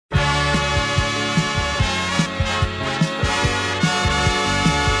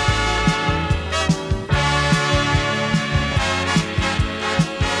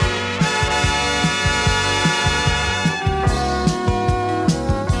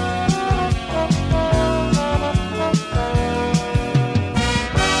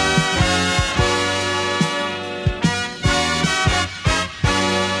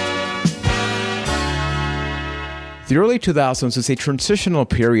The early 2000s is a transitional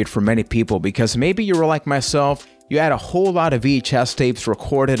period for many people because maybe you were like myself, you had a whole lot of VHS tapes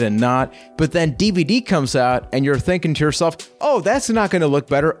recorded and not, but then DVD comes out and you're thinking to yourself, oh, that's not going to look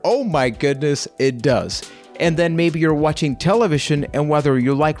better. Oh my goodness, it does. And then maybe you're watching television, and whether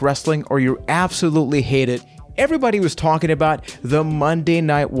you like wrestling or you absolutely hate it, everybody was talking about the Monday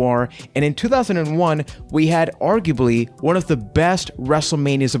Night War, and in 2001, we had arguably one of the best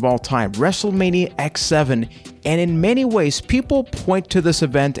WrestleManias of all time, WrestleMania X7, and in many ways, people point to this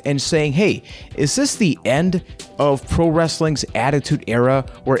event and saying, hey, is this the end of pro wrestling's Attitude Era,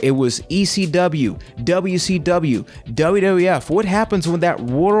 where it was ECW, WCW, WWF? What happens when that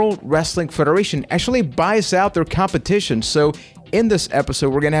World Wrestling Federation actually buys out their competition? So in this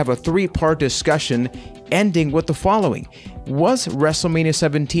episode, we're going to have a 3-part discussion ending with the following. Was WrestleMania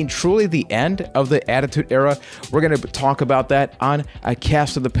 17 truly the end of the Attitude Era? We're going to talk about that on A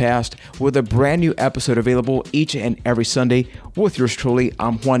Cast of the Past with a brand new episode available each and every Sunday with yours truly.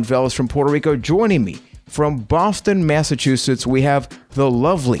 I'm Juan Velas from Puerto Rico. Joining me from Boston, Massachusetts, we have the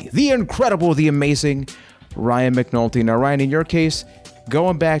lovely, the incredible, the amazing Ryan McNulty. Now, Ryan, in your case,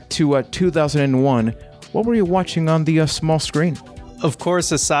 going back to 2001, what were you watching on the small screen? Of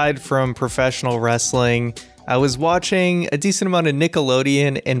course, aside from professional wrestling, I was watching a decent amount of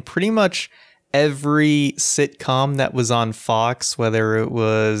Nickelodeon and pretty much every sitcom that was on Fox, whether it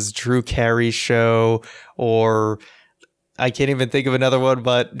was Drew Carey's show or I can't even think of another one,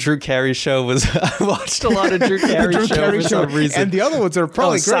 but Drew Carey's show was, I watched a lot of Drew Carey's show for some reason. And the other ones are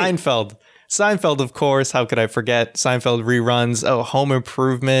probably great. Seinfeld, of course. How could I forget? Seinfeld reruns. Oh, Home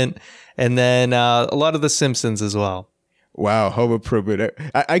Improvement. And then a lot of The Simpsons as well. Wow, Home Improvement.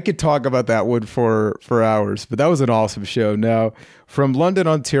 I could talk about that one for hours, but that was an awesome show. Now, from London,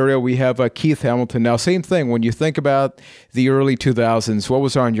 Ontario, we have Keith Hamilton. Now, same thing. When you think about the early 2000s, what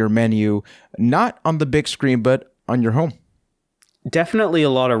was on your menu? Not on the big screen, but on your home. Definitely a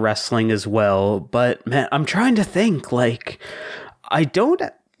lot of wrestling as well. But, man, I'm trying to think. I don't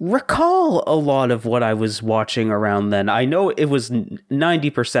recall a lot of what I was watching around then. I know it was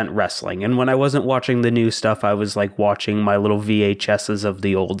 90% wrestling, and when I wasn't watching the new stuff, I was watching my little VHSs of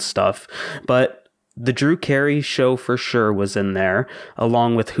the old stuff. But the Drew Carey show for sure was in there,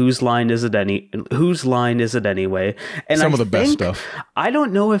 along with Whose Line Is It Anyway? And some of the best stuff. I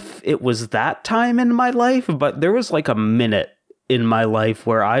don't know if it was that time in my life, but there was a minute in my life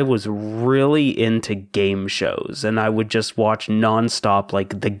where I was really into game shows, and I would just watch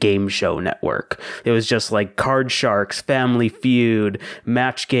nonstop the Game Show Network. It was just Card Sharks, Family Feud,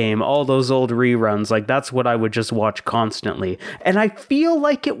 Match Game, all those old reruns. That's what I would just watch constantly. And I feel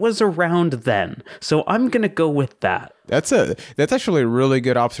like it was around then. So I'm going to go with that. That's actually a really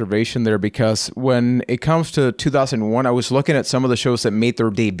good observation there, because when it comes to 2001, I was looking at some of the shows that made their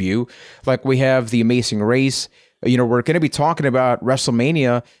debut. We have The Amazing Race. We're going to be talking about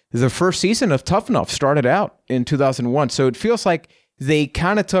WrestleMania. The first season of Tough Enough started out in 2001. So it feels like they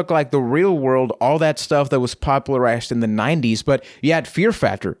kind of took the Real World, all that stuff that was popularized in the 90s. But you had Fear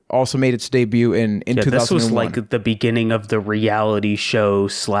Factor also made its debut in 2001. This was the beginning of the reality show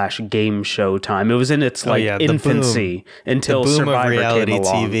 / game show time. It was in its infancy until the boom Survivor of reality came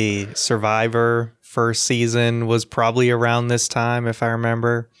along. TV. Survivor first season was probably around this time, if I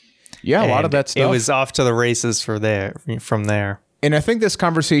remember. Yeah, a lot of that stuff. It was off to the races from there. And I think this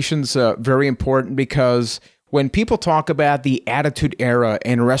conversation's very important, because when people talk about the Attitude Era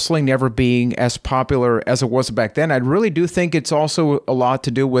and wrestling never being as popular as it was back then, I really do think it's also a lot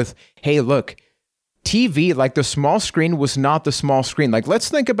to do with, hey, look, TV, the small screen was not the small screen. Let's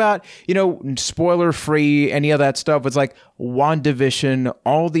think about, spoiler free, any of that stuff. It's WandaVision,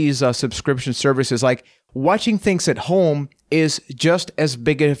 all these subscription services, watching things at home is just as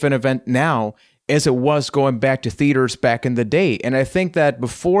big of an event now as it was going back to theaters back in the day. And I think that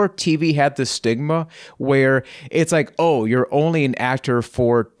before, TV had this stigma where it's oh, you're only an actor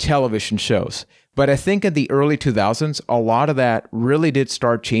for television shows. But I think in the early 2000s, a lot of that really did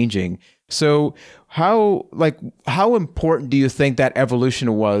start changing. So how important do you think that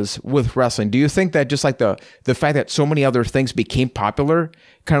evolution was with wrestling? Do you think that just the fact that so many other things became popular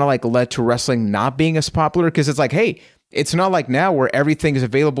kind of led to wrestling not being as popular? Because it's hey, it's not like now where everything is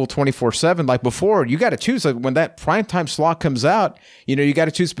available 24/7. Before, you got to choose. When that primetime slot comes out, you got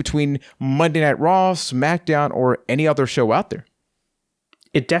to choose between Monday Night Raw, SmackDown, or any other show out there.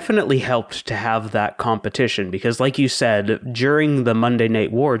 It definitely helped to have that competition because, like you said, during the Monday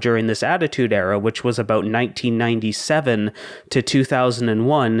Night War, during this Attitude Era, which was about 1997 to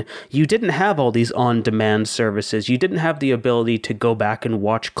 2001, you didn't have all these on-demand services. You didn't have the ability to go back and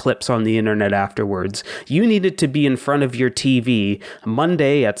watch clips on the internet afterwards. You needed to be in front of your TV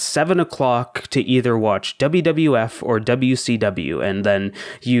Monday at 7 o'clock to either watch WWF or WCW, and then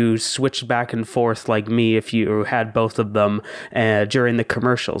you switched back and forth like me if you had both of them during the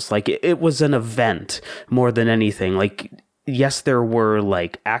commercials. Like it was an event more than anything. Like, yes, there were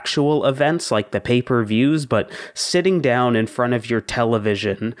like actual events like the pay-per-views, but sitting down in front of your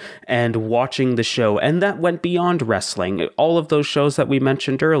television and watching the show, and that went beyond wrestling. All of those shows that we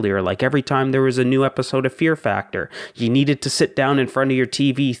mentioned earlier, like every time there was a new episode of Fear Factor, you needed to sit down in front of your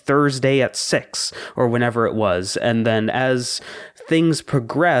TV Thursday at 6 or whenever it was. And then as things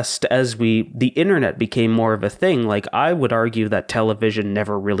progressed, as the internet became more of a thing, like I would argue that television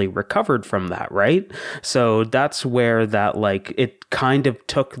never really recovered from that, right? So that's where that like it kind of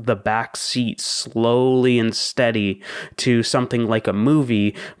took the back seat slowly and steady to something like a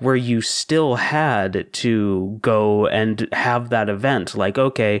movie where you still had to go and have that event. Like,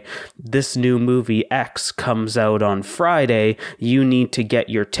 okay, this new movie X comes out on Friday, you need to get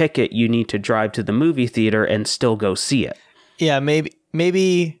your ticket, you need to drive to the movie theater and still go see it. Yeah,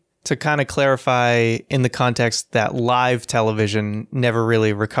 maybe to kind of clarify in the context that live television never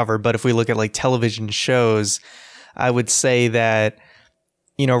really recovered, but if we look at like television shows, I would say that,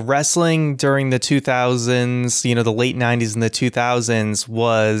 you know, wrestling during the 2000s, you know, the late 90s and the 2000s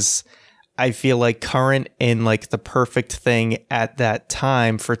was, I feel like, current and like the perfect thing at that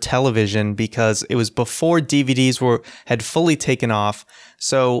time for television because it was before DVDs had fully taken off.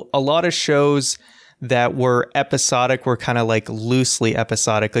 So a lot of shows that were episodic were kind of like loosely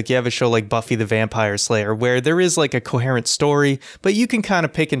episodic. Like you have a show like Buffy the Vampire Slayer where there is like a coherent story, but you can kind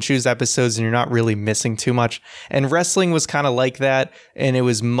of pick and choose episodes and you're not really missing too much. And wrestling was kind of like that, and it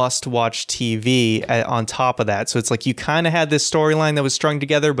was must-watch TV on top of that. So it's like you kind of had this storyline that was strung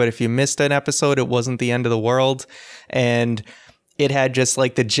together, but if you missed an episode, it wasn't the end of the world. And it had just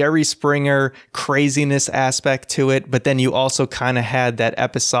like the Jerry Springer craziness aspect to it, but then you also kind of had that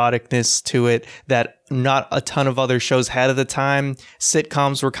episodicness to it that not a ton of other shows had at the time.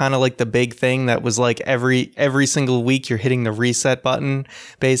 Sitcoms were kind of like the big thing that was like every single week you're hitting the reset button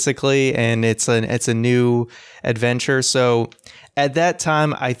basically, and it's a new adventure. So at that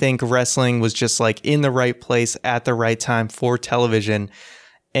time, I think wrestling was just like in the right place at the right time for television.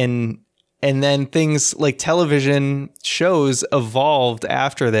 And then things like television shows evolved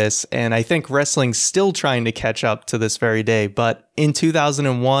after this. And I think wrestling's still trying to catch up to this very day. But in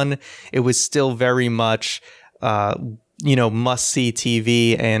 2001, it was still very much, must-see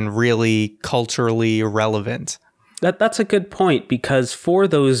TV and really culturally relevant. That's a good point, because for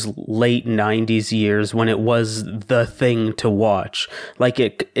those late 90s years when it was the thing to watch, like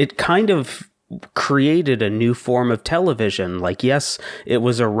it kind of created a new form of television. Like, yes, it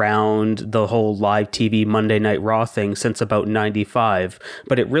was around the whole live TV Monday Night Raw thing since about 95,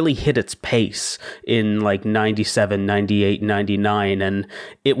 but it really hit its pace in like 97, 98, 99, and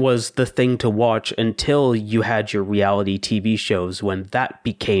it was the thing to watch until you had your reality TV shows, when that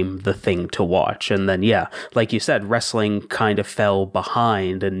became the thing to watch. And then, yeah, like you said, wrestling kind of fell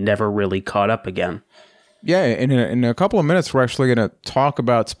behind and never really caught up again. Yeah, in a couple of minutes, we're actually going to talk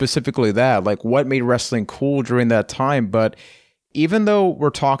about specifically that, like what made wrestling cool during that time. But even though we're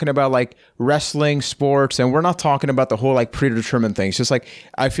talking about like wrestling, sports, and we're not talking about the whole like predetermined things, just like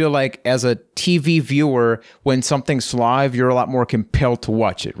I feel like as a TV viewer, when something's live, you're a lot more compelled to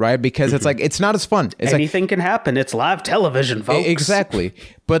watch it, right? Because it's like, it's not as fun. It's anything can happen. It's live television, folks. Exactly.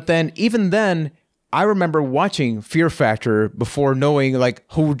 But then even then, I remember watching Fear Factor before knowing like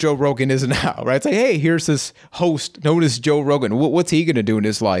who Joe Rogan is now, right? It's like, hey, here's this host known as Joe Rogan. What's he going to do in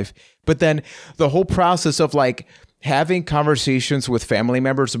his life? But then the whole process of like having conversations with family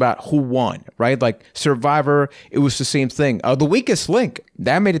members about who won, right? Like Survivor, it was the same thing. The Weakest Link,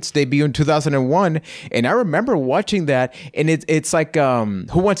 that made its debut in 2001. And I remember watching that, and it's like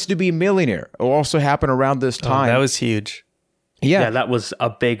Who Wants to Be a Millionaire? It also happened around this time. Oh, that was huge. Yeah, that was a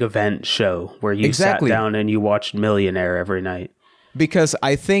big event show where you sat down and you watched Millionaire every night. Because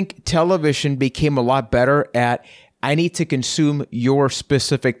I think television became a lot better at, I need to consume your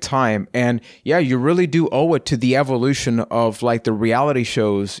specific time. And yeah, you really do owe it to the evolution of like the reality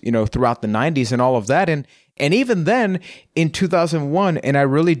shows, you know, throughout the 90s and all of that. And even then in 2001, and I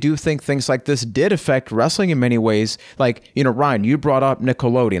really do think things like this did affect wrestling in many ways. Like, you know, Ryan, you brought up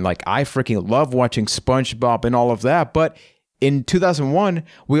Nickelodeon. Like, I freaking love watching SpongeBob and all of that. But in 2001,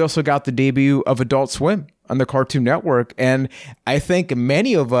 we also got the debut of Adult Swim. on the Cartoon Network. And I think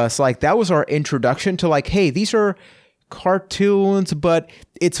many of us, like, that was our introduction to, like, hey, these are cartoons, but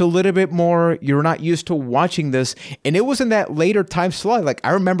it's a little bit more, you're not used to watching this. And it was in that later time slot. Like,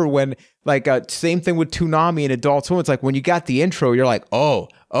 I remember when, like, same thing with Toonami and Adult Swim. It's like when you got the intro, you're like, oh,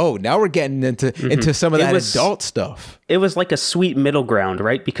 now we're getting into some of that adult stuff. It was like a sweet middle ground,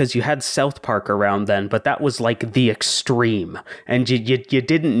 right? Because you had South Park around then, but that was like the extreme, and you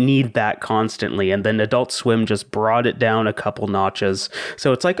didn't need that constantly. And then Adult Swim just brought it down a couple notches.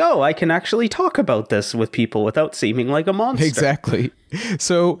 So it's like, oh, I can actually talk about this with people without seeming like a monster. Exactly.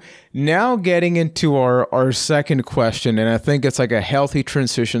 So now getting into our second question, and I think it's like a healthy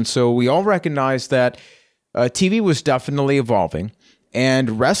transition. So we all recognize that TV was definitely evolving.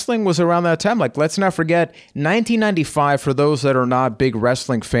 And wrestling was around that time. Like, let's not forget, 1995, for those that are not big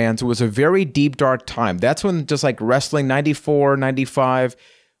wrestling fans, was a very deep, dark time. That's when just like wrestling, 94, 95,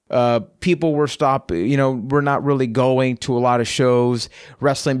 people were we're not really going to a lot of shows.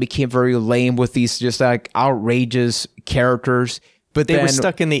 Wrestling became very lame with these just like outrageous characters. But they were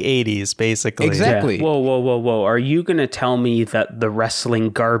stuck in the 80s, basically. Exactly. Yeah. Whoa. Are you going to tell me that the wrestling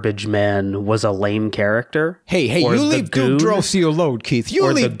garbage man was a lame character? Hey, you leave Duke Drosy alone, Keith. You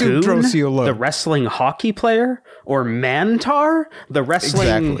leave Duke Drosy alone. The wrestling hockey player? Or Mantar? The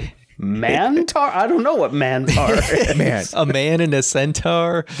wrestling... Exactly. Mantar? I don't know what Mantar is. Man. A man and a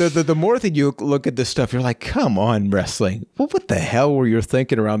centaur. The more that you look at this stuff, you're like, come on, wrestling. What the hell were you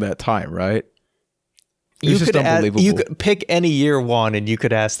thinking around that time, right? You could pick any year one, and you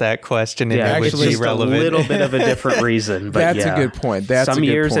could ask that question, and it would be relevant. A little bit of a different reason, but that's a good point. Some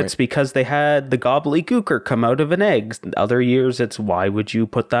years it's because they had the gobbledygooker come out of an egg. Other years it's why would you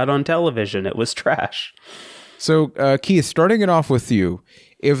put that on television? It was trash. So, Keith, starting it off with you,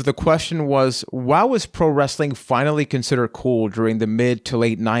 if the question was, why was pro wrestling finally considered cool during the mid to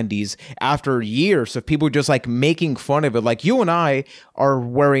late 90s after years of people just like making fun of it? Like you and I are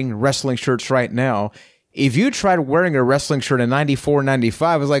wearing wrestling shirts right now. If you tried wearing a wrestling shirt in 94,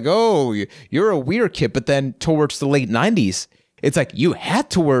 95, it's like, oh, you're a weird kid. But then towards the late 90s, it's like you had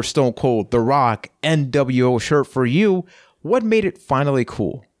to wear Stone Cold, The Rock, NWO shirt for you. What made it finally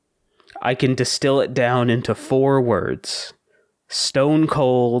cool? I can distill it down into 4 words. Stone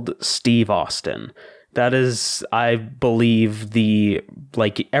Cold Steve Austin. That is, I believe,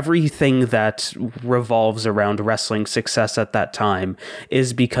 everything that revolves around wrestling success at that time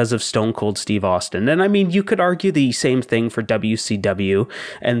is because of Stone Cold Steve Austin. And I mean, you could argue the same thing for WCW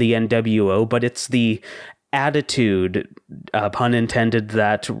and the NWO, but it's the attitude, pun intended,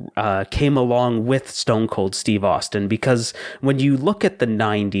 that came along with Stone Cold Steve Austin, because when you look at the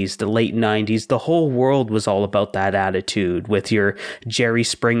 90s, the late 90s, the whole world was all about that attitude with your Jerry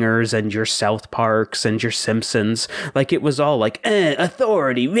Springers and your South Parks and your Simpsons. Like, it was all like,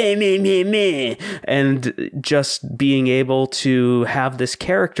 authority, meh, meh, meh, meh. And just being able to have this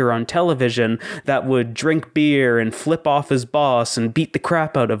character on television that would drink beer and flip off his boss and beat the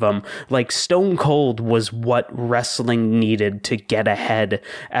crap out of him. Like, Stone Cold was what wrestling needed to get ahead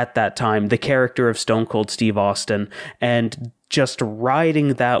at that time. The character of Stone Cold Steve Austin, and just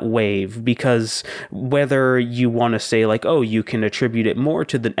riding that wave, because whether you want to say like, oh, you can attribute it more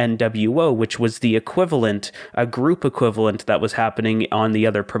to the NWO, which was the equivalent, a group equivalent that was happening on the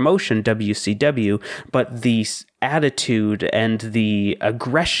other promotion, WCW, but the attitude and the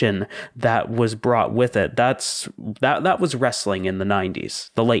aggression that was brought with it, that was wrestling in the 90s,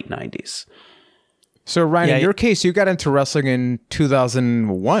 the late 90s. So, Ryan, in your case, you got into wrestling in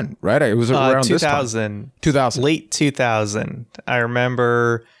 2001, right? It was around 2000. This time. 2000. Late 2000. I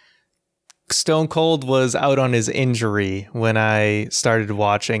remember Stone Cold was out on his injury when I started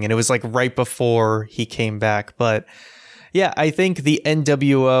watching, and it was like right before he came back. But yeah, I think the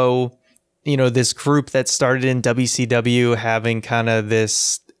NWO, this group that started in WCW having kind of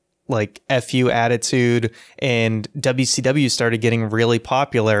this like FU attitude, and WCW started getting really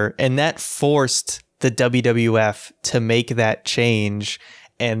popular, and that forced the WWF to make that change.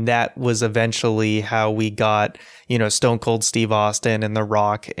 And that was eventually how we got, Stone Cold Steve Austin and The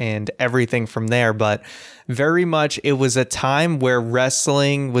Rock and everything from there. But very much it was a time where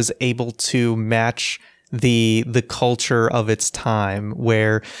wrestling was able to match the culture of its time,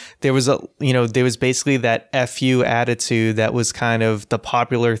 where there was basically that FU attitude that was kind of the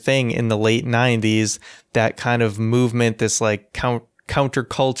popular thing in the late 90s, that kind of movement, this like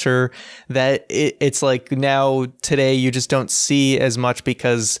counterculture that it's like now today you just don't see as much,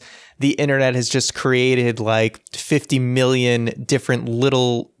 because the internet has just created like 50 million different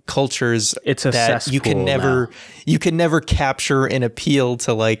little cultures It's a that you can cesspool never capture and appeal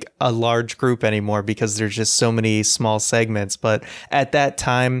to like a large group anymore because there's just so many small segments. But at that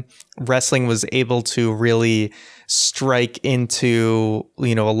time, wrestling was able to really strike into,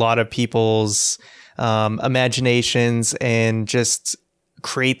 you know, a lot of people's imaginations and just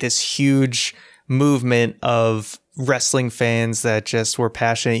create this huge movement of wrestling fans that just were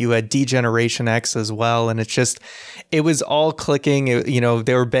passionate. You had D-Generation X as well, and it was all clicking. You know,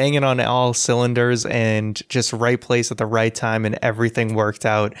 they were banging on all cylinders and just right place at the right time, and everything worked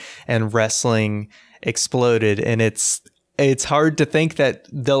out and wrestling exploded. And it's hard to think that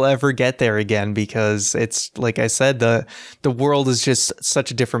they'll ever get there again because it's, like I said, the world is just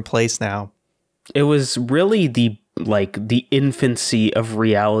such a different place now. It was really the infancy of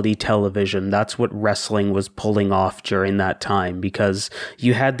reality television. That's what wrestling was pulling off during that time, because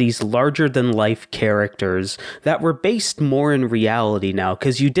you had these larger than life characters that were based more in reality now,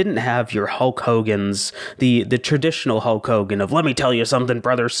 because you didn't have your Hulk Hogan's, the traditional Hulk Hogan of, let me tell you something,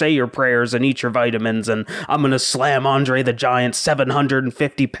 brother, say your prayers and eat your vitamins and I'm gonna slam Andre the Giant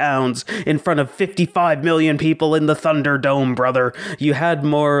 750 pounds in front of 55 million people in the Thunderdome, brother. You had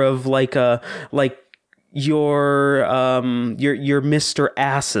more of your Mr.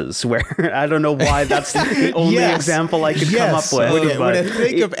 Asses, where I don't know why that's the only example I could come up with. When I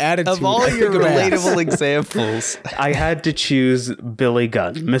think of attitude, of all your relatable examples, I had to choose Billy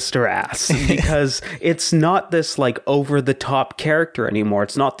Gunn, Mr. Ass, because it's not this like over the top character anymore.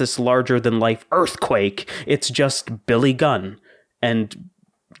 It's not this larger than life earthquake. It's just Billy Gunn and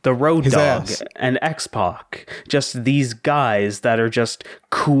the Road His Dogg ass. and X-Pac, just these guys that are just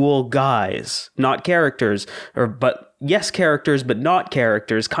cool guys, not characters, but characters, but not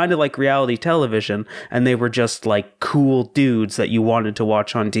characters, kind of like reality television, and they were just like cool dudes that you wanted to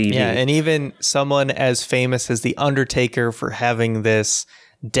watch on TV. Yeah, and even someone as famous as The Undertaker for having this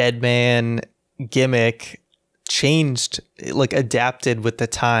dead man gimmick changed, like adapted with the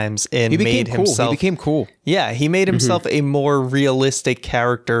times and made himself. He became cool. Yeah, he made himself a more realistic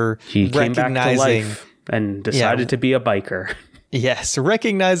character. He came back to life and decided to be a biker. Yes,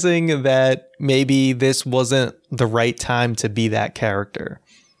 recognizing that maybe this wasn't the right time to be that character.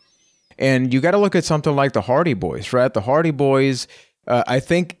 And you got to look at something like the Hardy Boys, right? The Hardy Boys, I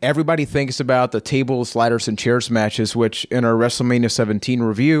think everybody thinks about the tables, ladders, and chairs matches, which in our WrestleMania 17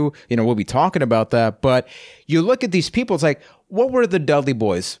 review, you know, we'll be talking about that. But you look at these people, it's like, what were the Dudley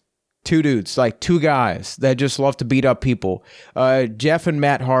Boys? Two dudes, like two guys that just love to beat up people. Jeff and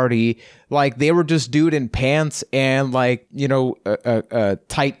Matt Hardy, like they were just dude in pants and like, you know,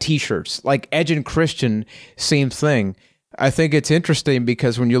 tight t-shirts. Like Edge and Christian, same thing. I think it's interesting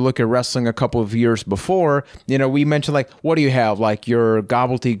because when you look at wrestling a couple of years before, you know, we mentioned like, what do you have? Like your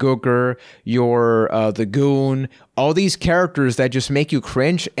Gobbledygooker, your the Goon, all these characters that just make you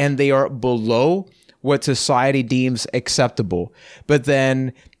cringe and they are below what society deems acceptable. But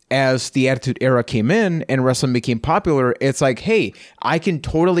then as the Attitude Era came in and wrestling became popular, it's like, hey, I can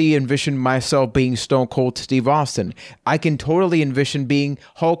totally envision myself being Stone Cold Steve Austin. I can totally envision being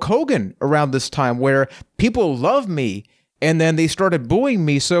Hulk Hogan around this time where people love me and then they started booing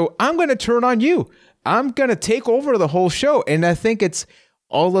me. So I'm going to turn on you. I'm going to take over the whole show. And I think it's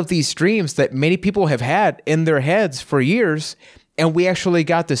all of these dreams that many people have had in their heads for years. And we actually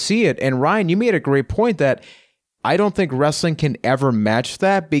got to see it. And Ryan, you made a great point that I don't think wrestling can ever match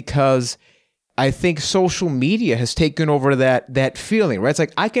that because I think social media has taken over that feeling, right? It's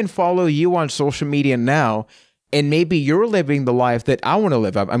like, I can follow you on social media now, and maybe you're living the life that I want to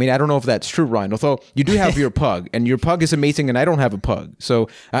live. I mean, I don't know if that's true, Ryan, although you do have your pug, and your pug is amazing, and I don't have a pug. So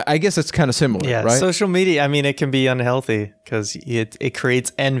I guess it's kind of similar, yeah, right? Social media, I mean, it can be unhealthy because it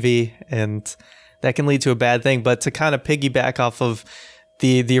creates envy, and that can lead to a bad thing. But to kind of piggyback off of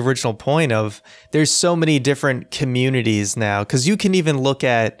the original point of, there's so many different communities now, because you can even look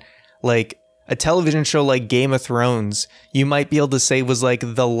at like a television show like Game of Thrones, you might be able to say was like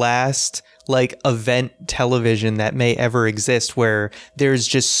the last like event television that may ever exist, where there's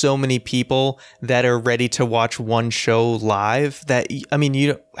just so many people that are ready to watch one show live. That, I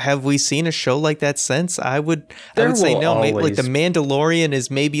mean, have we seen a show like that since? I would say no. Maybe like The Mandalorian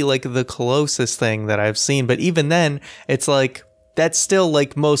is maybe like the closest thing that I've seen, but even then it's like, that's still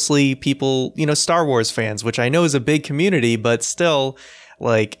like mostly people, you know, Star Wars fans, which I know is a big community, but still,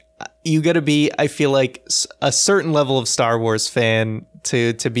 like, you got to be, I feel like, a certain level of Star Wars fan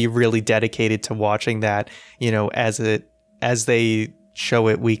to be really dedicated to watching that, you know, as they show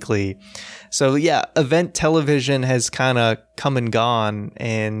it weekly. So yeah, event television has kind of come and gone,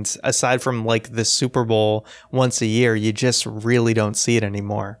 and aside from like the Super Bowl once a year, you just really don't see it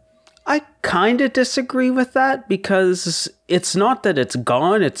anymore. I kind of disagree with that because it's not that it's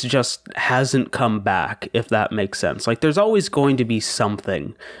gone, it's just hasn't come back, if that makes sense. Like, there's always going to be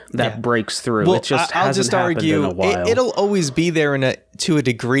something that breaks through. Well, it just hasn't happened in a while. It'll always be there to a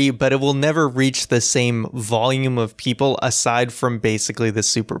degree, but it will never reach the same volume of people aside from basically the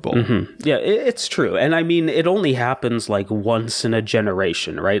Super Bowl. Mm-hmm. Yeah, it's true. And I mean, it only happens like once in a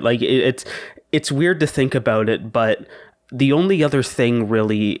generation, right? Like, it's weird to think about it, but the only other thing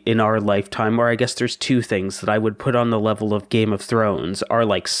really in our lifetime, or I guess there's two things that I would put on the level of Game of Thrones, are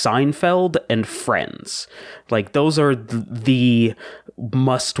like Seinfeld and Friends. Like, those are the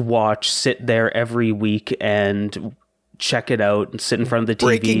must-watch, sit there every week and check it out and sit in front of the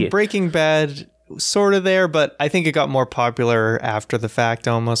TV. Breaking Bad, sort of there, but I think it got more popular after the fact,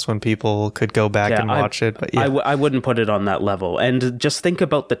 almost, when people could go back and watch it. But I wouldn't put it on that level. And just think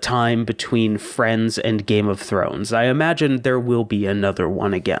about the time between Friends and Game of Thrones. I imagine there will be another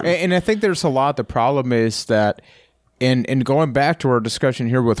one again. And I think there's a lot. The problem is that in going back to our discussion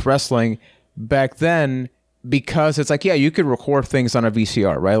here with wrestling, back then, because it's like, yeah, you could record things on a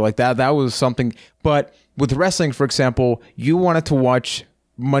VCR, right? Like that was something. But with wrestling, for example, you wanted to watch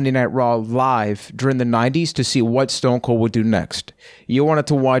Monday Night Raw live during the 90s to see what Stone Cold would do next. You wanted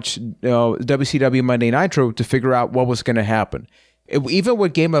to watch WCW Monday Nitro to figure out what was going to happen. Even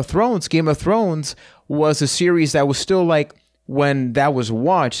with Game of Thrones was a series that was still like, when that was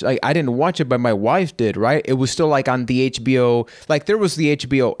watched, like, I didn't watch it, but my wife did, right? It was still like on the HBO, like there was the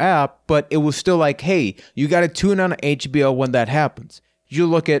HBO app, but it was still like, hey, you got to tune on HBO when that happens. You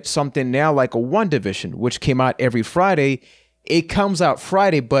look at something now like a WandaVision, which came out every Friday. It comes out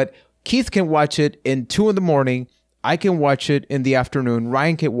Friday, but Keith can watch it in 2 a.m. I can watch it in the afternoon.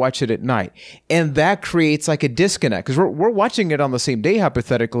 Ryan can watch it at night. And that creates like a disconnect because we're watching it on the same day,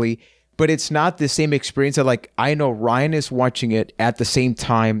 hypothetically, but it's not the same experience that, like, I know Ryan is watching it at the same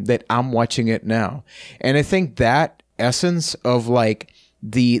time that I'm watching it now. And I think that essence of like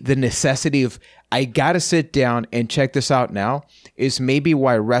the necessity of I got to sit down and check this out now is maybe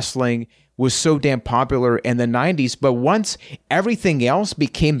why wrestling was so damn popular in the 90s. But once everything else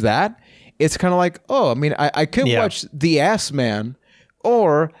became that, it's kind of like, oh, I mean, I could watch The Ass Man,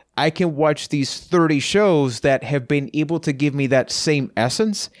 or I can watch these 30 shows that have been able to give me that same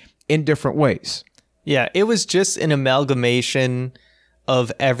essence in different ways. Yeah, it was just an amalgamation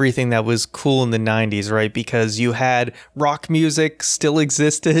of everything that was cool in the 90s, right? Because you had rock music still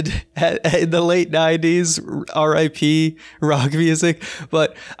existed in the late 90s, RIP rock music.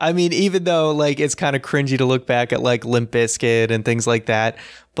 But I mean, even though like it's kind of cringy to look back at like Limp Bizkit and things like that,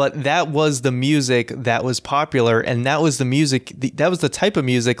 but that was the music that was popular, and that was the music, that was the type of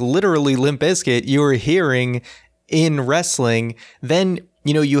music, literally Limp Bizkit, you were hearing in wrestling. Then,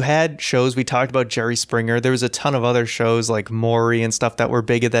 you know, you had shows, we talked about Jerry Springer. There was a ton of other shows like Maury and stuff that were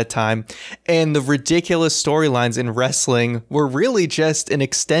big at that time. And the ridiculous storylines in wrestling were really just an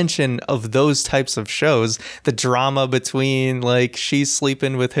extension of those types of shows. The drama between like she's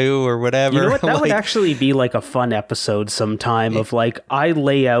sleeping with who or whatever. You know what? That would actually be like a fun episode sometime of like, I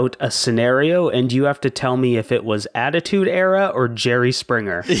lay out a scenario and you have to tell me if it was Attitude Era or Jerry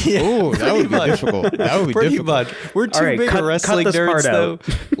Springer. Yeah, ooh, that would be difficult. That would be pretty difficult. Much. We're too big of wrestling nerds though.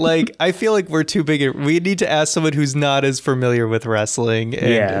 Like, I feel like we're too big. We need to ask someone who's not as familiar with wrestling,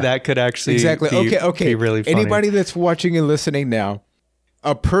 and that could actually be really funny. Anybody that's watching and listening now,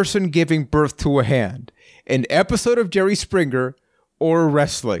 a person giving birth to a hand, an episode of Jerry Springer, or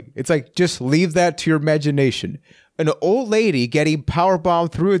wrestling. It's like, just leave that to your imagination. An old lady getting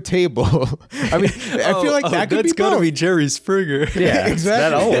powerbombed through a table. I mean, I feel like that could be got to be Jerry Springer. Yeah, exactly.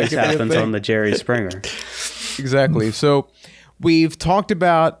 That always happens on the Jerry Springer. Exactly. So we've talked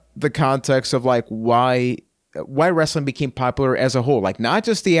about the context of like why wrestling became popular as a whole, like not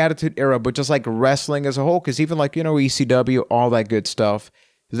just the Attitude Era, but just like wrestling as a whole. Because even like, you know, ECW, all that good stuff,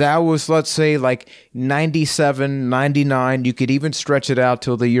 that was, let's say, like 97, 99. You could even stretch it out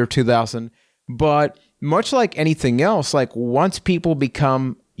till the year 2000. But much like anything else, like once people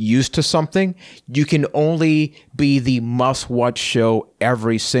become used to something, you can only be the must-watch show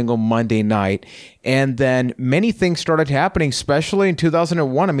every single Monday night. And then many things started happening, especially in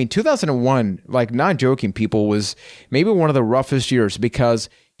 2001. I mean, 2001, like not joking, people, was maybe one of the roughest years because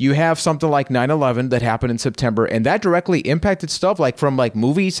you have something like 9/11 that happened in September, and that directly impacted stuff like from like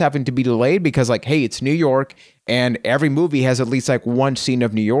movies having to be delayed because like, hey, it's New York, and every movie has at least like one scene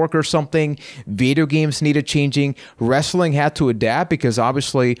of New York or something. Video games needed changing. Wrestling had to adapt because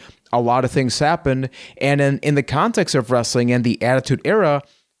obviously a lot of things happened. And in the context of wrestling and the Attitude Era,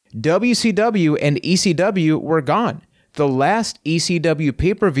 WCW and ECW were gone. the last ECW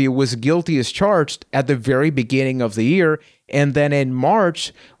pay-per-view was Guilty as Charged at the very beginning of the year. And then in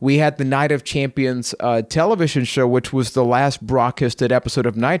March, we had the Night of Champions television show, which was the last broadcasted episode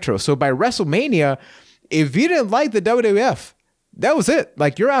of Nitro. So by WrestleMania, if you didn't like the WWF, that was it.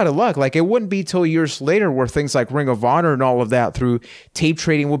 Like, you're out of luck. Like, it wouldn't be till years later where things like Ring of Honor and all of that through tape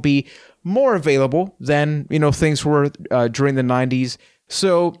trading would be more available than, things were during the 90s.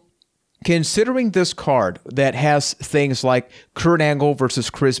 So considering this card that has things like Kurt Angle versus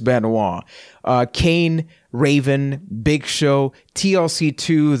Chris Benoit, Kane, Raven, Big Show, TLC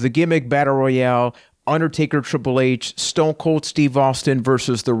 2, The Gimmick Battle Royale, Undertaker, Triple H, Stone Cold Steve Austin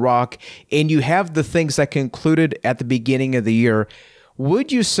versus The Rock, and you have the things that concluded at the beginning of the year,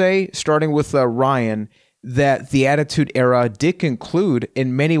 would you say, starting with Ryan, that the Attitude Era did conclude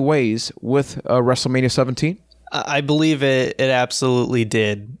in many ways with WrestleMania 17? I believe it absolutely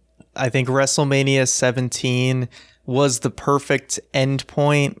did. I think WrestleMania 17 was the perfect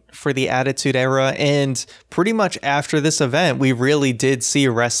endpoint for the Attitude Era. And pretty much after this event, we really did see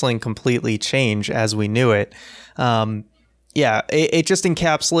wrestling completely change as we knew it. It just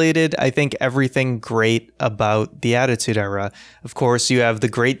encapsulated, I think, everything great about the Attitude Era. Of course, you have the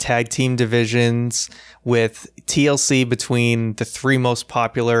great tag team divisions with TLC between the three most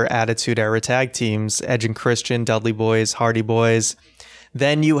popular Attitude Era tag teams, Edge and Christian, Dudley Boys, Hardy Boys.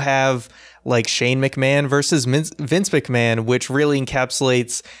 Then you have like Shane McMahon versus Vince McMahon, which really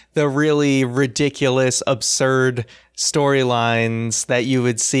encapsulates the really ridiculous, absurd storylines that you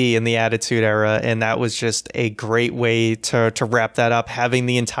would see in the Attitude Era. And that was just a great way to wrap that up, having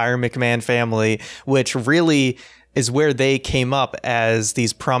the entire McMahon family, which really is where they came up as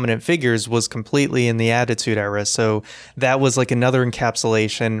these prominent figures, was completely in the Attitude Era. So that was like another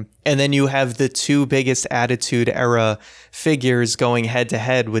encapsulation. And then you have the two biggest Attitude Era figures going head to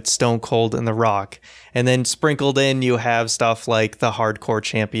head with Stone Cold and The Rock. And then sprinkled in, you have stuff like the Hardcore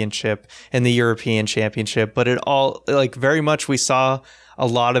Championship and the European Championship. But it all, like, very much we saw a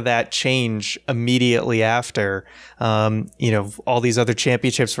lot of that change immediately after, all these other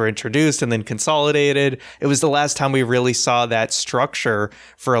championships were introduced and then consolidated. It was the last time we really saw that structure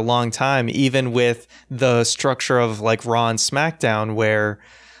for a long time, even with the structure of like Raw and SmackDown, where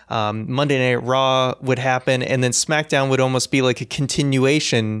Monday Night Raw would happen and then SmackDown would almost be like a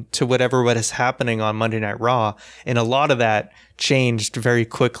continuation to whatever was happening on Monday Night Raw. And a lot of that changed very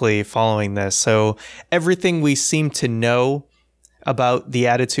quickly following this. So everything we seem to know about the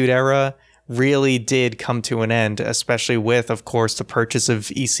Attitude Era really did come to an end, especially with, of course, the purchase of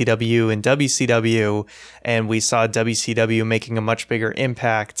ECW and WCW. And we saw WCW making a much bigger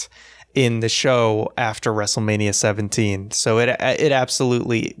impact in the show after WrestleMania 17. So it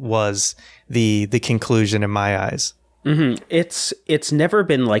absolutely was the conclusion in my eyes. Mm-hmm. It's never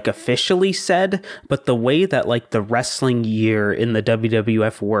been like officially said, but the way that like the wrestling year in the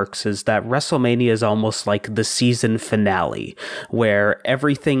WWF works is that WrestleMania is almost like the season finale, where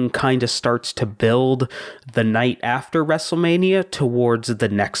everything kind of starts to build the night after WrestleMania towards the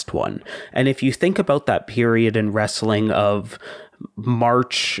next one. And if you think about that period in wrestling of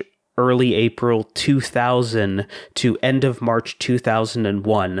March, early April 2000 to end of March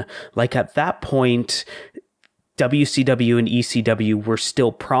 2001, like at that point, WCW and ECW were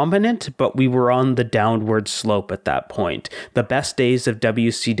still prominent, but we were on the downward slope at that point. The best days of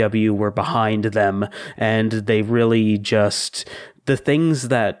WCW were behind them, and they really just, the things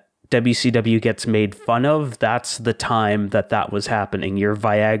that WCW gets made fun of, that's the time that was happening. Your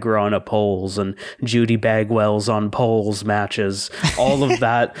Viagra on a poles and Judy Bagwell's on poles matches, all of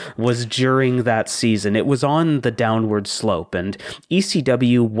that was during that season. It was on the downward slope, and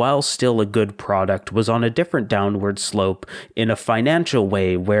ECW, while still a good product, was on a different downward slope in a financial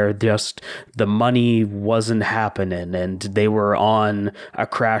way, where just the money wasn't happening and they were on a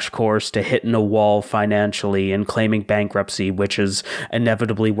crash course to hitting a wall financially and claiming bankruptcy, which is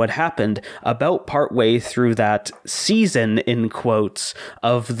inevitably what happened about partway through that season, in quotes,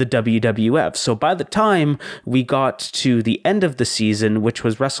 of the WWF. So by the time we got to the end of the season, which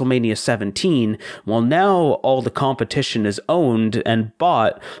was WrestleMania 17, well, now all the competition is owned and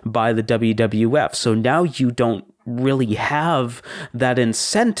bought by the WWF. So now you don't really have that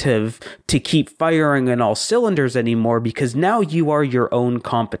incentive to keep firing on all cylinders anymore, because now you are your own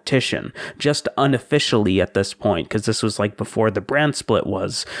competition, just unofficially at this point, because this was like before the brand split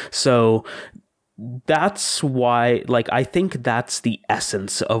was. So that's why, like, I think that's the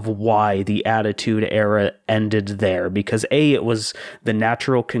essence of why the Attitude Era ended there, because A, it was the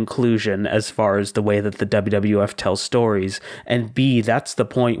natural conclusion as far as the way that the WWF tells stories, and B, that's the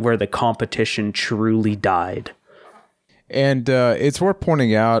point where the competition truly died. And it's worth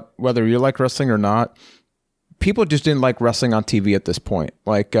pointing out, whether you like wrestling or not, people just didn't like wrestling on TV at this point.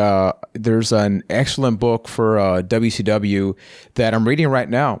 Like, there's an excellent book for WCW that I'm reading right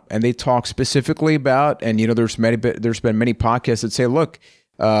now, and they talk specifically about, and there's been many podcasts that say, look,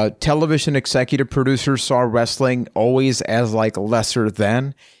 television executive producers saw wrestling always as like lesser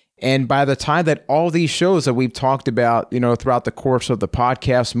than. And by the time that all these shows that we've talked about, throughout the course of the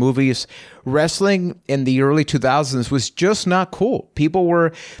podcast, movies, wrestling in the early 2000s was just not cool.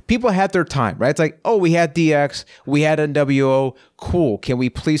 People had their time, right? It's like, oh, we had DX, we had NWO, cool. Can we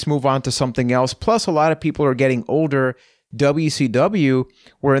please move on to something else? Plus, a lot of people are getting older. WCW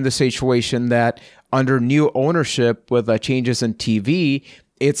were in the situation that under new ownership with changes in TV,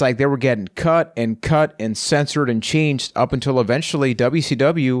 it's like they were getting cut and censored and changed up until eventually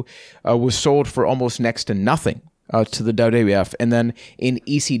WCW was sold for almost next to nothing to the WWF. And then in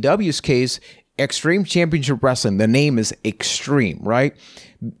ECW's case, Extreme Championship Wrestling, the name is Extreme, right?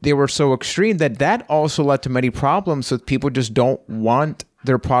 They were so extreme that also led to many problems with people just don't want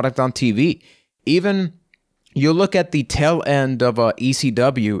their product on TV. Even you look at the tail end of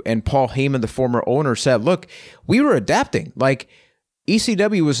ECW, and Paul Heyman, the former owner, said, look, we were adapting. Like,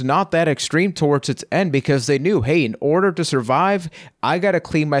 ECW was not that extreme towards its end because they knew, hey, in order to survive, I got to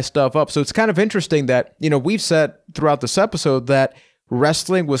clean my stuff up. So it's kind of interesting that, we've said throughout this episode that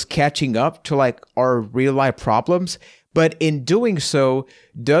wrestling was catching up to like our real life problems. But in doing so,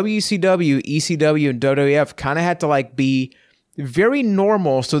 WCW, ECW, and WWF kind of had to like be very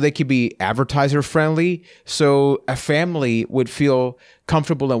normal so they could be advertiser friendly. So a family would feel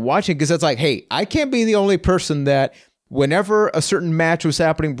comfortable in watching, because it's like, hey, I can't be the only person that whenever a certain match was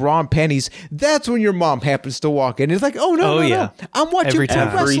happening, bra and panties, that's when your mom happens to walk in. It's like, no, I'm watching every time.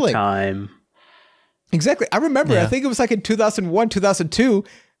 wrestling. Every time. Exactly. I remember, I think it was like in 2001, 2002,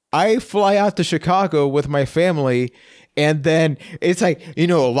 I fly out to Chicago with my family, and then it's like, a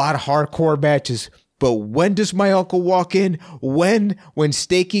lot of hardcore matches. But when does my uncle walk in? When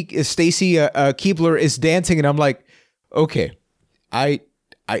Stacy Keibler is dancing, and I'm like, okay, I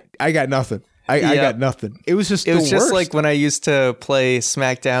got nothing. I got nothing. It was just just like when I used to play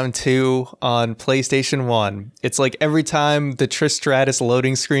SmackDown 2 on PlayStation 1. It's like every time the Trish Stratus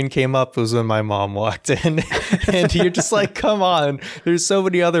loading screen came up was when my mom walked in. And you're just like, come on, there's so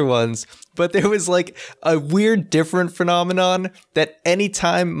many other ones. But there was like a weird different phenomenon that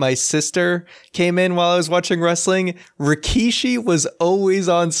anytime my sister came in while I was watching wrestling, Rikishi was always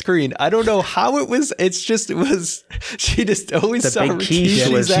on screen. I don't know how it was. She just always saw Rikishi's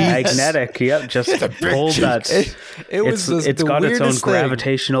was ass. magnetic. Yep, just pulled that. It's got its own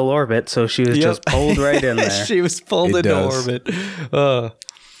gravitational orbit, so she was just pulled right in there. She was pulled into orbit.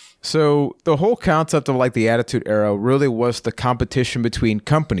 So the whole concept of like the Attitude Era really was the competition between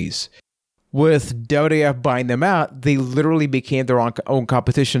companies. With WWF buying them out, they literally became their own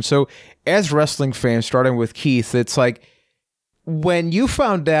competition. So as wrestling fans, starting with Keith, it's like when you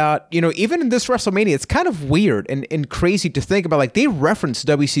found out, even in this WrestleMania, it's kind of weird and crazy to think about, like they referenced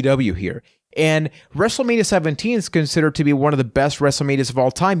WCW here. And WrestleMania 17 is considered to be one of the best WrestleManias of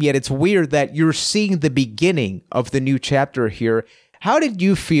all time, yet it's weird that you're seeing the beginning of the new chapter here. How did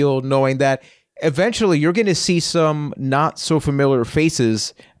you feel knowing that eventually you're going to see some not so familiar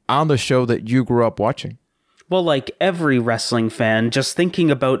faces on the show that you grew up watching? Well, like every wrestling fan, just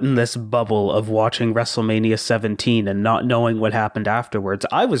thinking about in this bubble of watching WrestleMania 17 and not knowing what happened afterwards,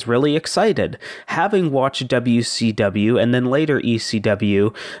 I was really excited. Having watched WCW and then later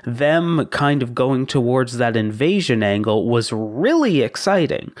ECW, them kind of going towards that invasion angle was really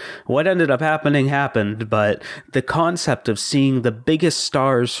exciting. What ended up happening happened, but the concept of seeing the biggest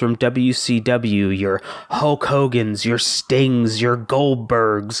stars from WCW, your Hulk Hogan's, your Stings, your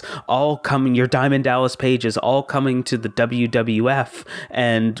Goldbergs, all coming, your Diamond Dallas Pages, all coming to the WWF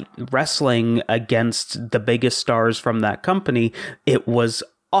and wrestling against the biggest stars from that company, it was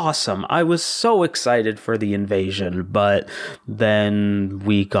awesome. I was so excited for the invasion, but then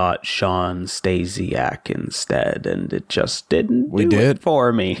we got Shawn Stasiak instead, and it just didn't do it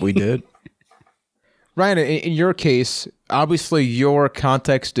for me. We did. Ryan, in your case, obviously your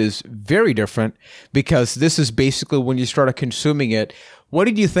context is very different because this is basically when you started consuming it. What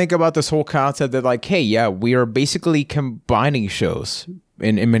did you think about this whole concept that like, hey, yeah, we are basically combining shows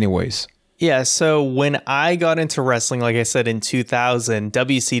in many ways? Yeah, so when I got into wrestling, like I said, in 2000,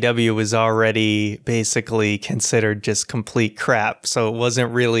 WCW was already basically considered just complete crap. So it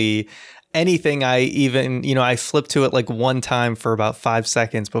wasn't really anything I flipped to it like one time for about 5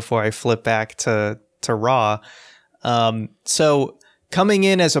 seconds before I flipped back to Raw. So coming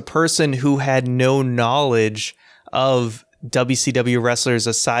in as a person who had no knowledge of WCW wrestlers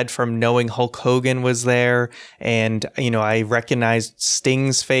aside from knowing Hulk Hogan was there, and I recognized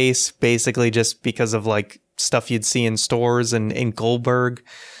Sting's face basically just because of like stuff you'd see in stores and in Goldberg.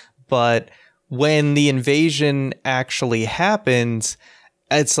 But when the invasion actually happened,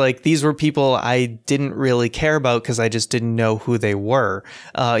 it's like these were people I didn't really care about because I just didn't know who they were.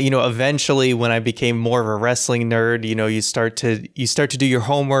 Eventually when I became more of a wrestling nerd, you start to do your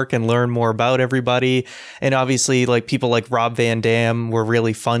homework and learn more about everybody. And obviously like people like Rob Van Dam were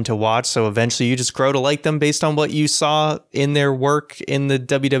really fun to watch. So eventually you just grow to like them based on what you saw in their work in the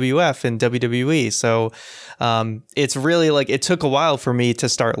WWF and WWE. So it's really like it took a while for me to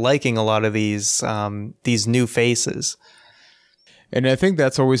start liking a lot of these new faces. And I think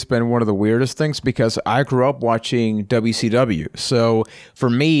that's always been one of the weirdest things because I grew up watching WCW. So for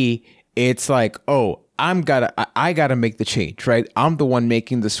me, it's like, oh, I gotta make the change, right? I'm the one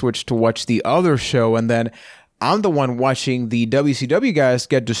making the switch to watch the other show, and then I'm the one watching the WCW guys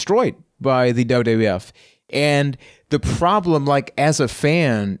get destroyed by the WWF. And the problem, like as a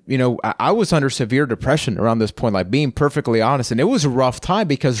fan, I was under severe depression around this point, like being perfectly honest. And it was a rough time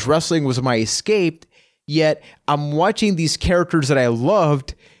because wrestling was my escape. Yet I'm watching these characters that I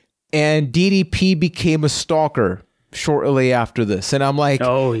loved, and DDP became a stalker shortly after this. And I'm like,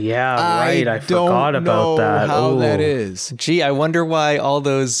 oh yeah, right. I forgot about that. How that is. Gee, I wonder why all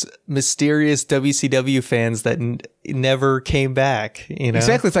those mysterious WCW fans that never came back.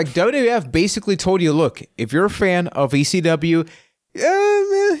 Exactly. It's like WWF basically told you, look, if you're a fan of ECW,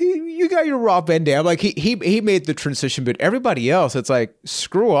 you got your Rob Van Dam. Like he made the transition, but everybody else, it's like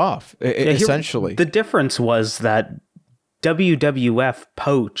screw off. Essentially, the difference was that WWF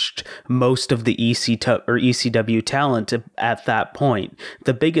poached most of the ECW talent at that point.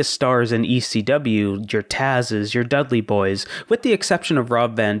 The biggest stars in ECW, your Taz's, your Dudley Boys, with the exception of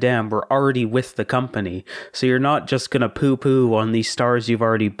Rob Van Dam, were already with the company. So you're not just going to poo-poo on these stars you've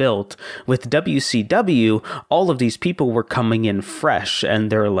already built. With WCW, all of these people were coming in fresh,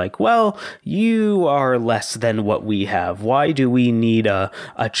 and they're like, well, you are less than what we have. Why do we need a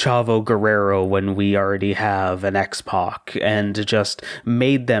Chavo Guerrero when we already have an X-Pac? And just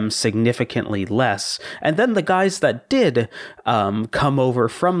made them significantly less. And then the guys that did come over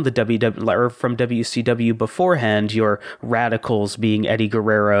from the from WCW beforehand, your radicals being Eddie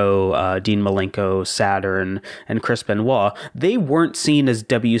Guerrero, Dean Malenko, Saturn, and Chris Benoit, they weren't seen as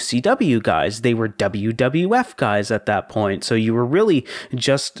WCW guys. They were WWF guys at that point. So you were really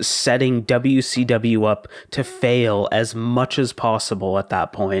just setting WCW up to fail as much as possible at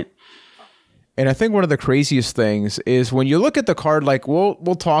that point. And I think one of the craziest things is when you look at the card, like we'll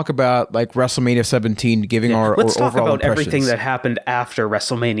talk about like WrestleMania 17, giving our let's talk overall about impressions. Everything that happened after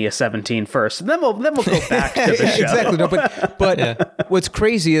WrestleMania 17 first, and then we'll go back to the show. Exactly. No, but what's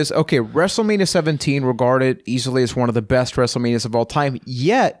crazy is WrestleMania 17 regarded easily as one of the best WrestleManias of all time.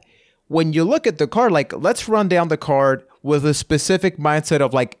 Yet when you look at the card, like let's run down the card with a specific mindset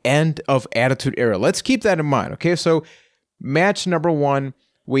of like end of Attitude Era. Let's keep that in mind. Okay, so match number 1.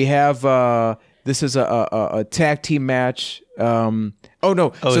 We have this is a tag team match. So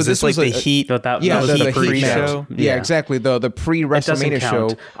is this like the Heat? That was the pre-show? Yeah, exactly. The pre-WrestleMania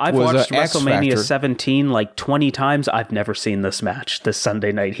show. I've watched WrestleMania 17 like 20 times. I've never seen this match, this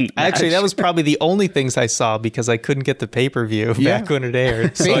Sunday Night Heat match. Actually, that was probably the only things I saw because I couldn't get the pay-per-view back when it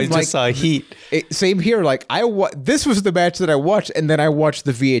aired. So I just saw Heat. Same here. Like this was the match that I watched, and then I watched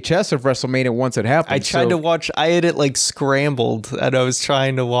the VHS of WrestleMania once it happened. I tried to watch. I had it like scrambled, and I was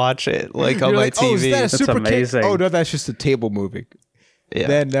trying to watch it like on my TV. Oh, is that a super amazing. Oh no, that's just a table moving. Yeah.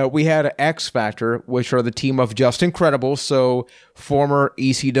 Then we had X Factor, which are the team of Just Incredible, so former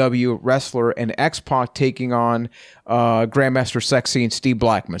ECW wrestler, and X-Pac taking on Grandmaster Sexy and Steve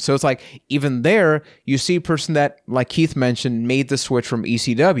Blackman. So it's like, even there, you see a person that, like Keith mentioned, made the switch from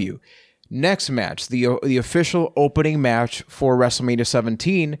ECW. Next match, the official opening match for WrestleMania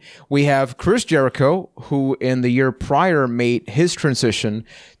 17, we have Chris Jericho, who in the year prior made his transition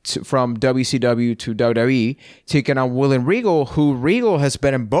from WCW to WWE, taking on William Regal, who Regal has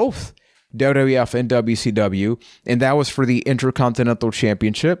been in both WWF and WCW, and that was for the Intercontinental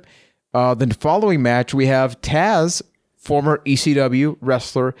Championship. The following match, we have Taz, former ECW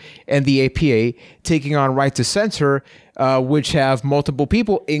wrestler, and the APA, taking on Right to Censor, which have multiple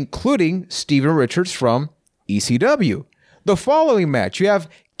people, including Steven Richards from ECW. The following match, you have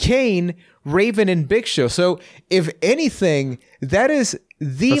Kane, Raven, and Big Show. So, if anything, that's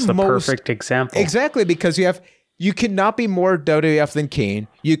the most perfect example. Exactly, because you cannot be more WWF than Kane.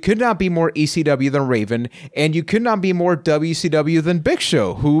 You could not be more ECW than Raven, and you could not be more WCW than Big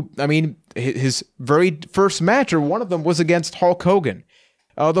Show, who, I mean, his very first match, or one of them, was against Hulk Hogan.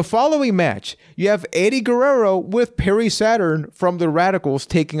 The following match, you have Eddie Guerrero with Perry Saturn from the Radicals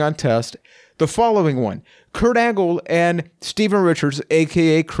taking on Test. The following one, Kurt Angle and Steven Richards,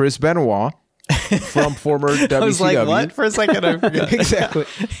 a.k.a. Chris Benoit, from former WCW. I was like, what? For a second, I forgot. Exactly.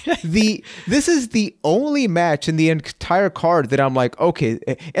 This is the only match in the entire card that I'm like, okay,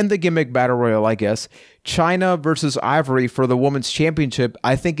 and the gimmick battle royal, I guess. China versus Ivory for the women's championship,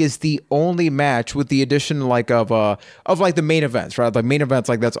 I think, is the only match with the addition like of like the main events, right? Like main events,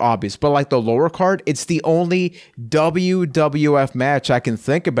 like that's obvious, but like the lower card, it's the only WWF match I can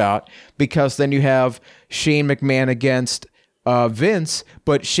think about, because then you have Shane McMahon against Vince,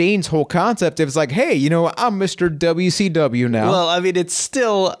 but Shane's whole concept is like, hey, I'm Mr. WCW now. Well, I mean, it's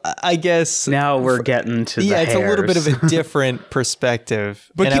still, I guess. Now we're getting to the it's a little bit of a different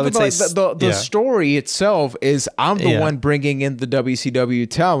perspective. But and keep in mind, the story itself is I'm the one bringing in the WCW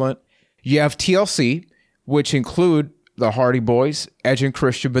talent. You have TLC, which include the Hardy Boys, Edge and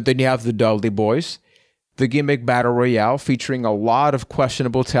Christian, but then you have the Dudley Boys. The gimmick battle royale featuring a lot of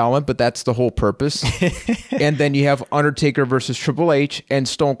questionable talent, but that's the whole purpose. And then you have Undertaker versus Triple H and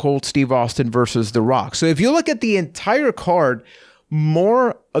Stone Cold Steve Austin versus The Rock. So if you look at the entire card,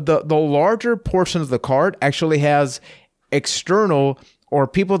 more the larger portion of the card actually has external or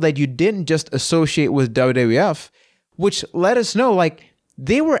people that you didn't just associate with WWF, which let us know like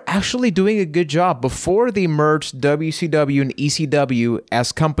they were actually doing a good job before they merged WCW and ECW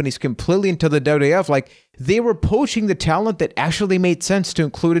as companies completely into the WWF. Like they were poaching the talent that actually made sense to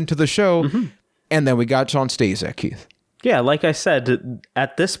include into the show. Mm-hmm. And then we got John Stasiak, Keith. Yeah, like I said,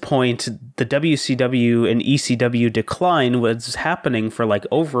 at this point, the WCW and ECW decline was happening for like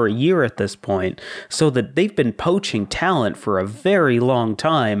over a year at this point, so that they've been poaching talent for a very long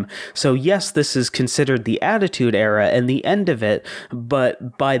time. So yes, this is considered the Attitude Era and the end of it,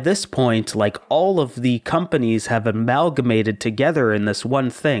 but by this point, like all of the companies have amalgamated together in this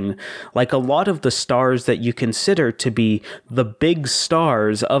one thing. Like a lot of the stars that you consider to be the big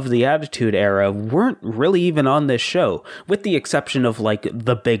stars of the Attitude Era weren't really even on this show. With the exception of like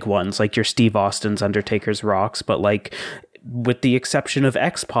the big ones, like your Steve Austin's, Undertaker's, Rocks, but like with the exception of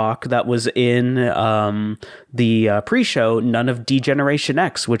X-Pac that was in the pre-show, none of D-Generation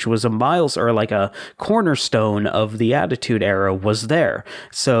X, which was a cornerstone of the Attitude Era, was there.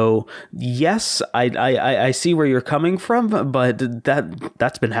 So yes, I see where you're coming from, but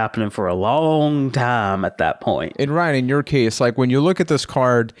that's been happening for a long time at that point. And Ryan, in your case, like when you look at this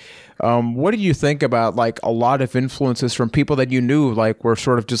card, what did you think about like a lot of influences from people that you knew like were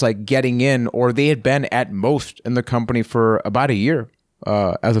sort of just like getting in, or they had been at most in the company for about a year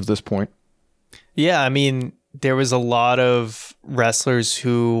as of this point? Yeah, I mean, there was a lot of wrestlers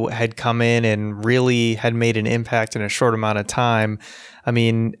who had come in and really had made an impact in a short amount of time. I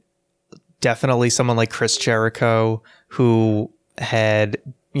mean, definitely someone like Chris Jericho, who had,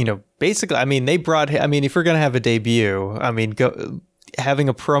 basically, I mean, if you're going to have a debut, I mean, having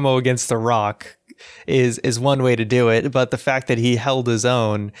a promo against The Rock is one way to do it, but the fact that he held his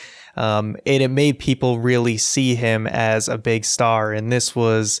own, it made people really see him as a big star. And this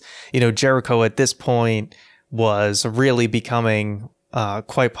was, Jericho at this point was really becoming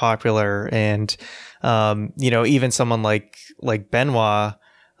quite popular. And, even someone like Benoit,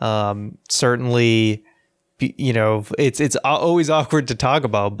 certainly, it's always awkward to talk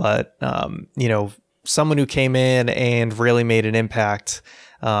about, but, someone who came in and really made an impact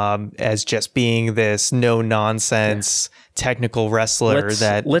as just being this no-nonsense technical wrestler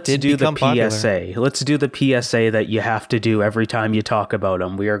let's do the PSA. Popular. Let's do the PSA that you have to do every time you talk about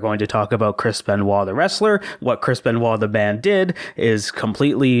him. We are going to talk about Chris Benoit, the wrestler. What Chris Benoit, the band, did is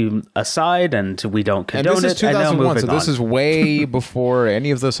completely aside, and we don't condone it. And this is 2001, so this is way before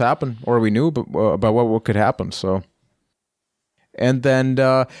any of this happened, or we knew about what could happen. So, and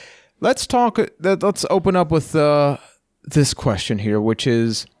then... Let's open up with this question here, which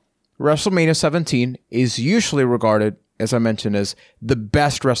is WrestleMania 17 is usually regarded, as I mentioned, as the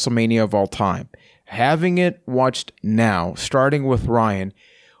best WrestleMania of all time. Having it watched now, starting with Ryan,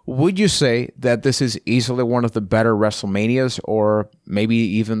 would you say that this is easily one of the better WrestleManias, or maybe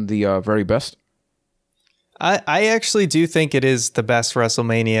even the very best? I actually do think it is the best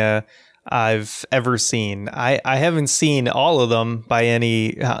WrestleMania I've ever seen. I haven't seen all of them by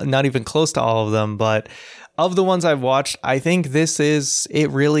any, not even close to all of them, but of the ones I've watched, I think it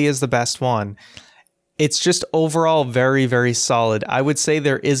really is the best one. It's just overall very, very solid. I would say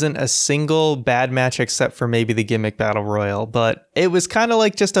there isn't a single bad match except for maybe the gimmick battle royal, but it was kind of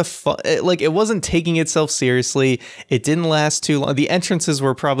like just a fun, it wasn't taking itself seriously. It didn't last too long. The entrances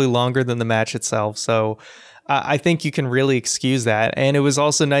were probably longer than the match itself. So I think you can really excuse that. And it was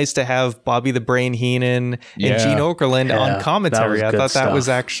also nice to have Bobby the Brain Heenan and Gene Okerlund on commentary. I thought that was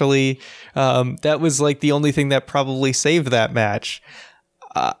actually, that was like the only thing that probably saved that match.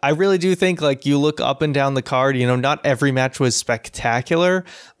 I really do think, like, you look up and down the card, you know, not every match was spectacular,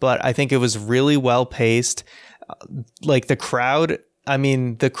 but I think it was really well paced. Like the crowd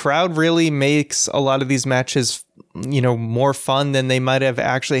really makes a lot of these matches, you know, more fun than they might have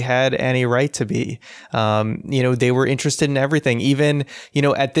actually had any right to be. You know, they were interested in everything, even, you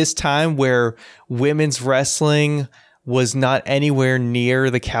know, at this time where women's wrestling was not anywhere near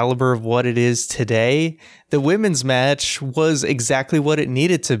the caliber of what it is today. The women's match was exactly what it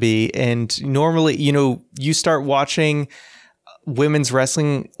needed to be. And normally, you know, you start watching women's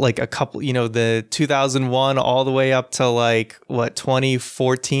wrestling like a couple, you know, the 2001 all the way up to like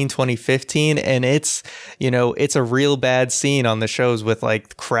 2014, 2015, and it's, you know, it's a real bad scene on the shows with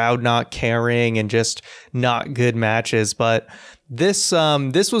like crowd not caring and just not good matches. But this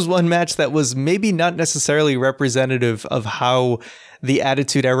was one match that was maybe not necessarily representative of how the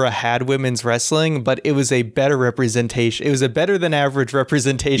Attitude Era had women's wrestling, but it was a better representation. It was a better than average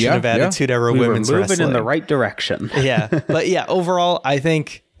representation of Attitude Era women's wrestling. Moving in the right direction. Yeah. But yeah, overall, I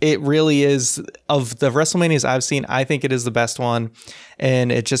think it really is, of the WrestleManias I've seen, I think it is the best one.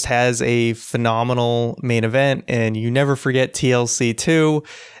 And it just has a phenomenal main event. And you never forget TLC 2.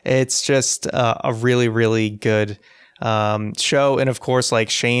 It's just a really, really good show. And of course,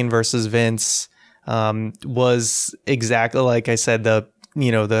 like Shane versus Vince was exactly, like I said,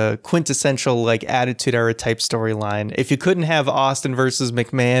 the quintessential like Attitude Era type storyline. If you couldn't have Austin versus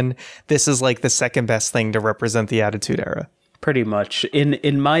McMahon, this is like the second best thing to represent the Attitude Era. Pretty much.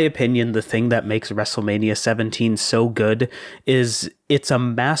 In my opinion, the thing that makes WrestleMania 17 so good is it's a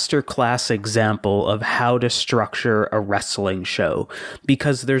masterclass example of how to structure a wrestling show,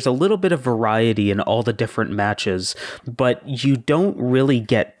 because there's a little bit of variety in all the different matches, but you don't really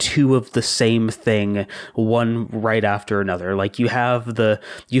get two of the same thing one right after another. Like you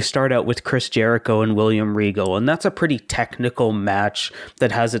start out with Chris Jericho and William Regal, and that's a pretty technical match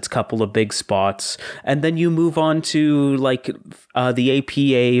that has its couple of big spots. And then you move on to like the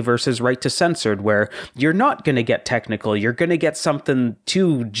APA versus Right to Censored, where you're not going to get technical. You're going to get something,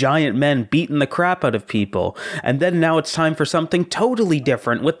 two giant men beating the crap out of people. And then now it's time for something totally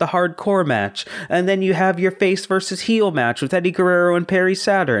different with the hardcore match. And then you have your face versus heel match with Eddie Guerrero and Perry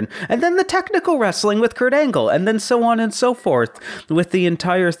Saturn. And then the technical wrestling with Kurt Angle. And then so on and so forth with the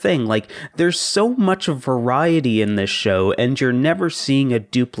entire thing. Like, there's so much variety in this show, and you're never seeing a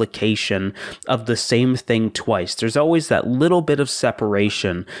duplication of the same thing twice. There's always that little bit of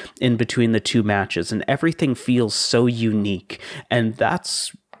separation in between the two matches, and everything feels so unique. And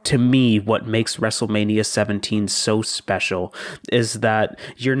that's, to me, what makes WrestleMania 17 so special, is that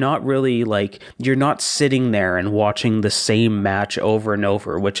you're not sitting there and watching the same match over and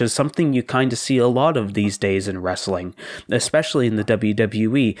over, which is something you kind of see a lot of these days in wrestling, especially in the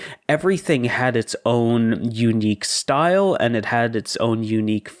WWE. Everything had its own unique style, and it had its own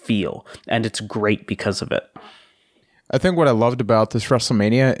unique feel, and it's great because of it. I think what I loved about this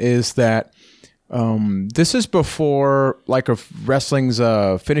WrestleMania is that this is before like a wrestling's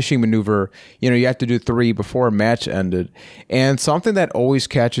finishing maneuver. You know, you have to do 3 before a match ended. And something that always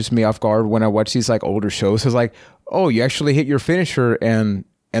catches me off guard when I watch these like older shows is like, oh, you actually hit your finisher and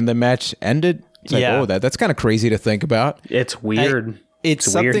the match ended. It's like, oh, that's kind of crazy to think about. It's weird.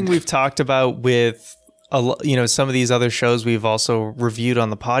 It's something we've talked about with some of these other shows we've also reviewed on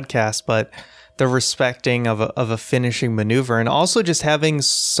the podcast, but the respecting of a finishing maneuver, and also just having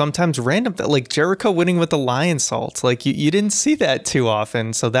sometimes random, like Jericho winning with the lion salt. Like you didn't see that too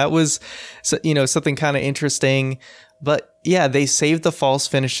often. So that was, something kind of interesting. But yeah, they saved the false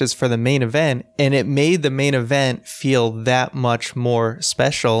finishes for the main event, and it made the main event feel that much more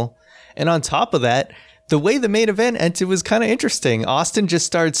special. And on top of that, the way the main event ended was kind of interesting. Austin just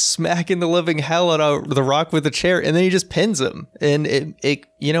starts smacking the living hell out of The Rock with a chair, and then he just pins him, and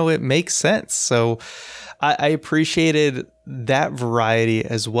it makes sense. So I appreciated that variety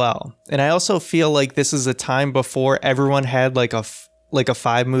as well. And I also feel like this is a time before everyone had like a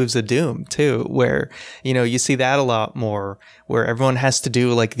 5 moves of doom too, where, you see that a lot more, where everyone has to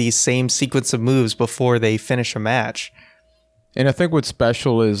do like these same sequence of moves before they finish a match. And I think what's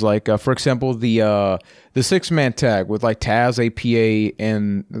special is like, for example, the 6-man tag with like Taz, APA,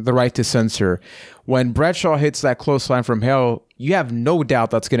 and the Right to Censor. When Bradshaw hits that clothesline from hell, you have no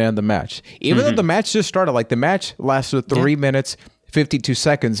doubt that's going to end the match. Even though the match just started, like the match lasted 3 minutes, 52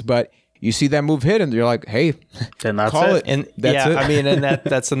 seconds, but you see that move hit and you're like, hey, and that's call it. And that's it. I mean, and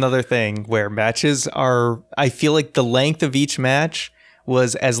that's another thing where matches are, I feel like the length of each match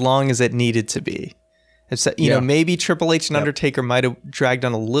was as long as it needed to be. Maybe Triple H and Undertaker might have dragged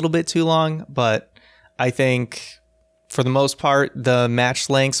on a little bit too long, but I think for the most part, the match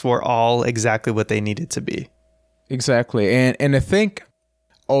lengths were all exactly what they needed to be. Exactly. And I think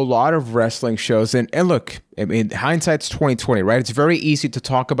a lot of wrestling shows, and look, I mean, hindsight's 2020, right? It's very easy to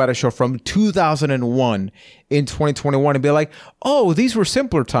talk about a show from 2001 in 2021 and be like, oh, these were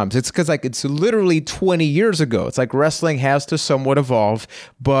simpler times. It's because like it's literally 20 years ago. It's like wrestling has to somewhat evolve,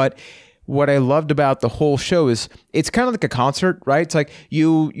 but what I loved about the whole show is it's kind of like a concert, right? It's like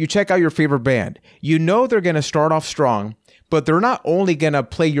you check out your favorite band. You know they're going to start off strong, but they're not only going to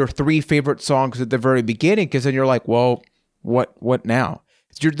play your 3 favorite songs at the very beginning, because then you're like, well, what now?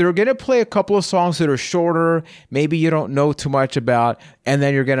 They're going to play a couple of songs that are shorter, maybe you don't know too much about, and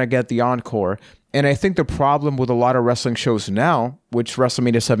then you're going to get the encore. And I think the problem with a lot of wrestling shows now, which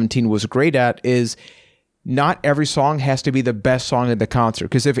WrestleMania 17 was great at, is not every song has to be the best song at the concert.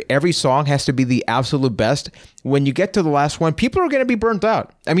 Because if every song has to be the absolute best, when you get to the last one, people are going to be burnt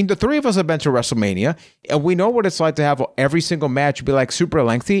out. I mean, the 3 of us have been to WrestleMania, and we know what it's like to have every single match be like super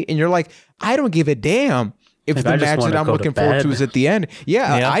lengthy, and you're like, I don't give a damn if the match that I'm looking forward to is at the end.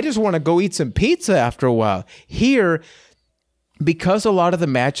 Yeah, I just want to go eat some pizza after a while. Here, because a lot of the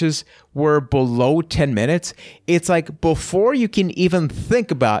matches were below 10 minutes, it's like before you can even think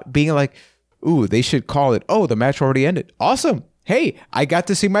about being like, ooh, they should call it, oh, the match already ended. Awesome. Hey, I got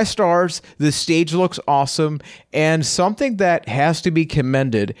to see my stars. The stage looks awesome. And something that has to be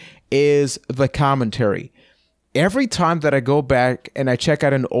commended is the commentary. Every time that I go back and I check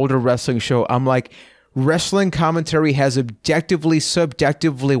out an older wrestling show, I'm like, wrestling commentary has objectively,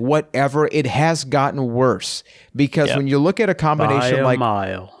 subjectively, whatever, it has gotten worse. Because when you look at a combination by a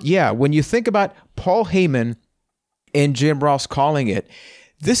mile. Yeah, when you think about Paul Heyman and Jim Ross calling it,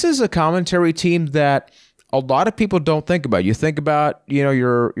 this is a commentary team that a lot of people don't think about. You think about,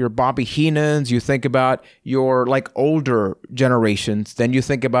 your Bobby Heenans, you think about your like older generations, then you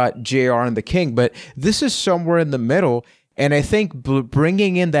think about JR and the King, but this is somewhere in the middle. And I think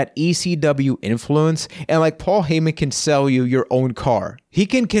bringing in that ECW influence, and like Paul Heyman can sell you your own car. He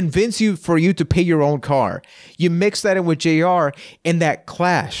can convince you for you to pay your own car. You mix that in with JR and that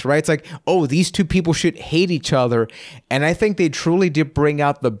clash, right? It's like, oh, these two people should hate each other. And I think they truly did bring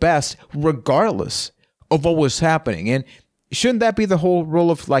out the best regardless of what was happening. And shouldn't that be the whole role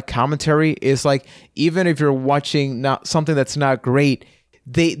of like commentary, is like, even if you're watching not something that's not great,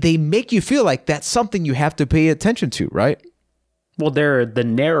 they make you feel like that's something you have to pay attention to, right? Well, they're the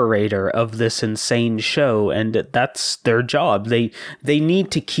narrator of this insane show, and that's their job. They need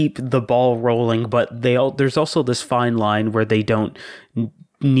to keep the ball rolling, but there's also this fine line where they don't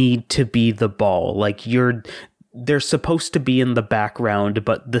need to be the ball. Like they're supposed to be in the background,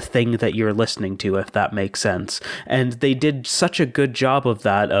 but the thing that you're listening to, if that makes sense. And they did such a good job of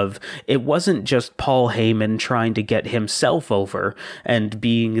that, it wasn't just Paul Heyman trying to get himself over and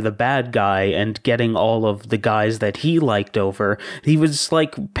being the bad guy and getting all of the guys that he liked over. He was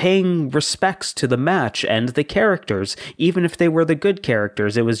like paying respects to the match and the characters, even if they were the good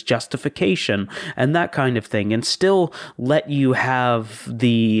characters. It was justification and that kind of thing, and still let you have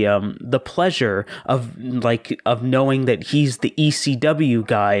the pleasure of knowing that he's the ECW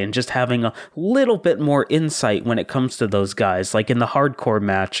guy and just having a little bit more insight when it comes to those guys. Like in the hardcore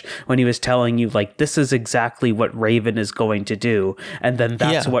match, when he was telling you, like, this is exactly what Raven is going to do. And then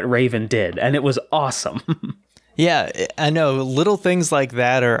that's what Raven did. And it was awesome. Yeah, I know. Little things like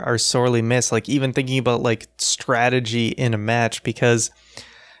that are sorely missed. Like even thinking about like strategy in a match, because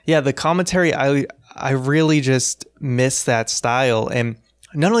the commentary, I really just miss that style. And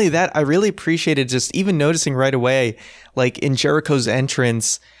not only that, I really appreciated just even noticing right away, like in Jericho's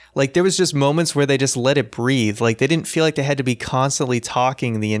entrance, like there was just moments where they just let it breathe. Like they didn't feel like they had to be constantly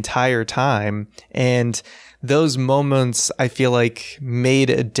talking the entire time. And those moments, I feel like, made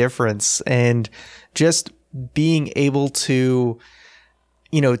a difference. And just being able to,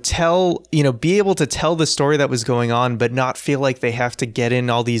 be able to tell the story that was going on, but not feel like they have to get in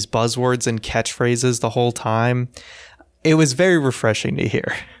all these buzzwords and catchphrases the whole time. It was very refreshing to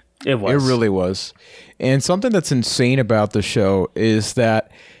hear. It really was. And something that's insane about the show is that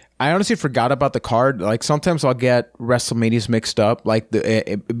I honestly forgot about the card. Like sometimes I'll get WrestleManias mixed up, like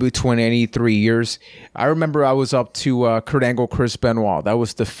between any 3 years. I remember I was up to Kurt Angle, Chris Benoit. That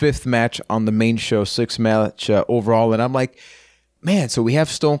was the 5th match on the main show, 6th match overall. And I'm like, man, so we have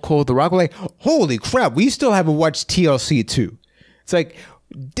Stone Cold, The Rock. We're like, holy crap, we still haven't watched TLC 2. It's like,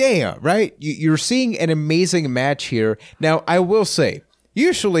 damn, right? You're seeing an amazing match here. Now, I will say,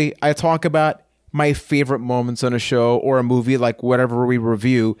 usually I talk about my favorite moments on a show or a movie, like whatever we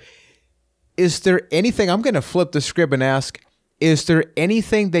review. Is there anything, I'm going to flip the script and ask, is there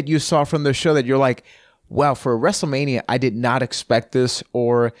anything that you saw from the show that you're like, wow, for WrestleMania, I did not expect this,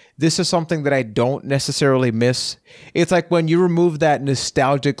 or this is something that I don't necessarily miss? It's like when you remove that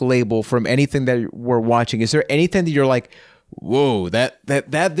nostalgic label from anything that we're watching, is there anything that you're like, whoa, that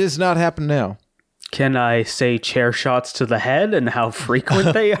does not happen now. Can I say chair shots to the head and how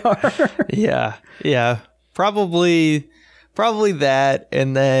frequent they are? Yeah. Probably that.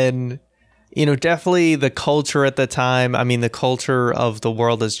 And then, definitely the culture at the time. I mean, the culture of the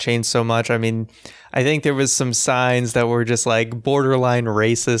world has changed so much. I mean, I think there was some signs that were just like borderline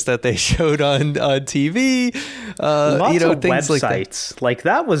racist that they showed on TV. Lots of things websites. Like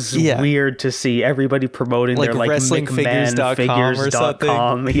that was weird to see everybody promoting their like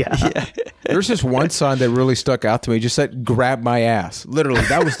WrestlingFigures.com. Yeah. There's just one sign that really stuck out to me. It just said, "Grab my ass." Literally,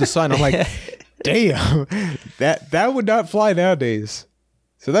 that was the sign. I'm like, damn, that would not fly nowadays.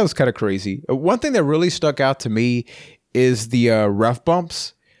 So that was kind of crazy. One thing that really stuck out to me is the ref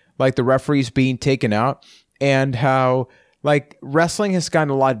bumps, like the referees being taken out, and how like wrestling has gotten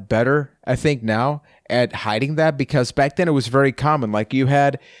a lot better, I think, now at hiding that, because back then it was very common. Like you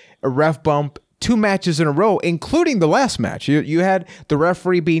had a ref bump 2 matches in a row, including the last match. You had the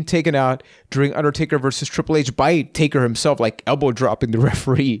referee being taken out during Undertaker versus Triple H by Taker himself, like elbow dropping the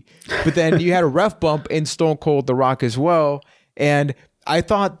referee. But then you had a ref bump in Stone Cold The Rock as well. And I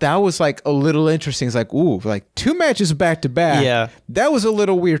thought that was like a little interesting. It's like, ooh, like 2 matches back to back. Yeah. That was a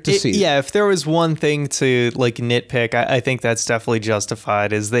little weird to see. Yeah, if there was one thing to like nitpick, I think that's definitely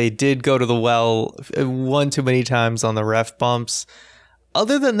justified, is they did go to the well one too many times on the ref bumps.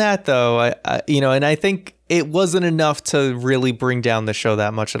 Other than that, though, and I think it wasn't enough to really bring down the show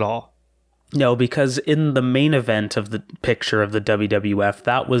that much at all. No, because in the main event of the picture of the WWF,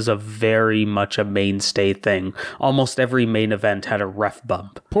 that was a very much a mainstay thing. Almost every main event had a ref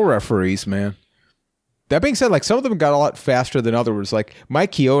bump. Poor referees, man. That being said, like some of them got a lot faster than others. Like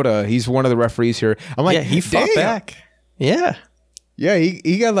Mike Chioda, he's one of the referees here. I'm like, yeah, he fought back. Yeah. Yeah,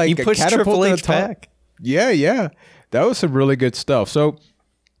 he got like he pushed Triple H back. Yeah. That was some really good stuff. So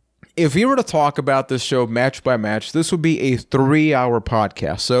if we were to talk about this show match by match, this would be a 3-hour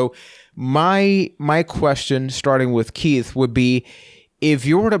podcast. So my question, starting with Keith, would be, if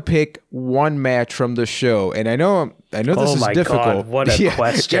you were to pick one match from the show, and I know this is difficult. God, what a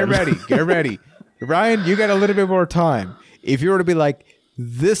question. Get ready. Ryan, you got a little bit more time. If you were to be like,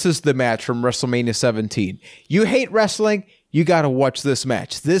 this is the match from WrestleMania 17. You hate wrestling, you got to watch this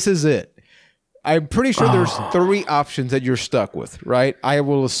match. This is it. I'm pretty sure there's 3 options that you're stuck with, right? I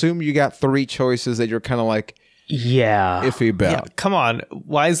will assume you got 3 choices that you're kind of like, iffy about. Yeah, come on.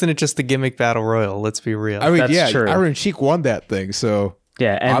 Why isn't it just the gimmick battle royal? Let's be real. I mean, That's true. Iron Sheik won that thing, so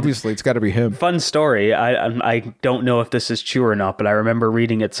Yeah, and obviously it's got to be him. Fun story. I don't know if this is true or not, but I remember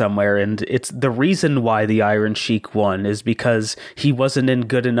reading it somewhere, and it's the reason why the Iron Sheik won is because he wasn't in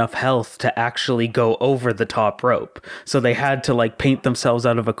good enough health to actually go over the top rope. So they had to like paint themselves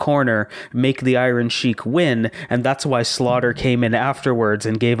out of a corner, make the Iron Sheik win, and that's why Slaughter came in afterwards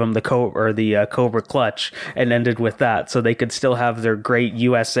and gave him the Cobra Clutch and ended with that, so they could still have their great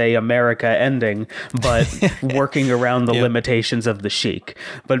USA America ending, but working around the limitations of the Sheik.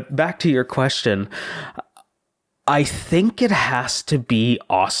 But back to your question, I think it has to be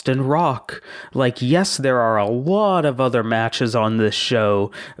Austin Rock. Like, yes, there are a lot of other matches on this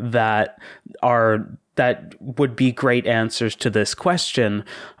show that would be great answers to this question,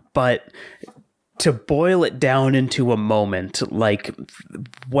 but to boil it down into a moment, like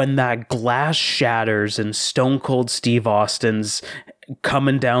when that glass shatters and Stone Cold Steve Austin's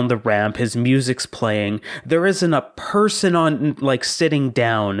coming down the ramp, his music's playing, there isn't a person on like sitting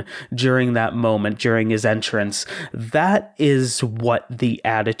down during that moment, during his entrance. That is what the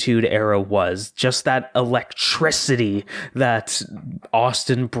Attitude Era was, just that electricity that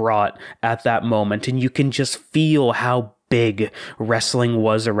Austin brought at that moment, and you can just feel how big wrestling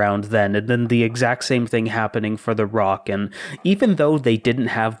was around then. And then the exact same thing happening for The Rock. And even though they didn't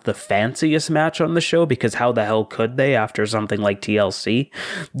have the fanciest match on the show, because how the hell could they after something like TLC,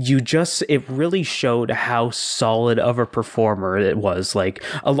 it really showed how solid of a performer it was. Like,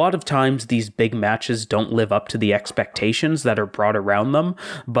 a lot of times these big matches don't live up to the expectations that are brought around them,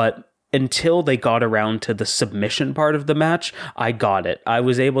 but until they got around to the submission part of the match, I got it. I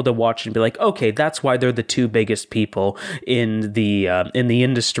was able to watch and be like, okay, that's why they're the 2 biggest people in the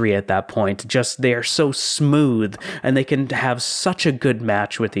industry at that point. Just they're so smooth and they can have such a good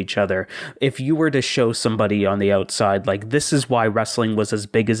match with each other. If you were to show somebody on the outside, like, this is why wrestling was as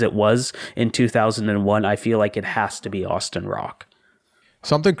big as it was in 2001, I feel like it has to be Austin Rock.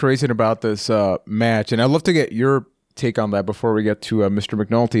 Something crazy about this match, and I'd love to get your take on that before we get to Mr.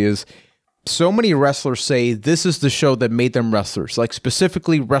 McNulty, is so many wrestlers say this is the show that made them wrestlers, like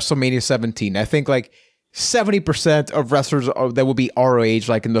specifically WrestleMania 17. I think like 70% of wrestlers that would be our age,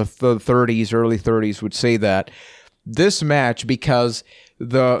 like in the 30s, early 30s, would say that this match, because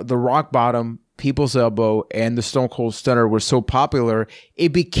the rock bottom People's Elbow and the Stone Cold Stunner were so popular, it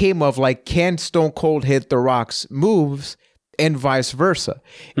became of like, can Stone Cold hit The Rock's moves and vice versa?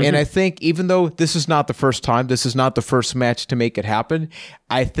 And I think even though this is not the first time, this is not the first match to make it happen,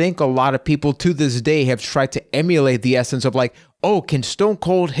 I think a lot of people to this day have tried to emulate the essence of like, oh, can Stone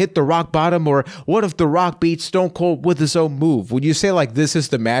Cold hit the Rock bottom? Or what if The Rock beats Stone Cold with his own move? Would you say like this is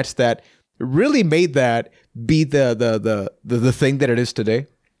the match that really made that be the thing that it is today?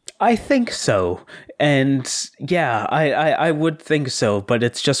 I think so. And yeah, I would think so, but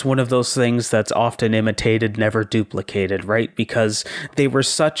it's just one of those things that's often imitated, never duplicated, right? Because they were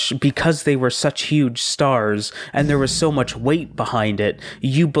such huge stars and there was so much weight behind it,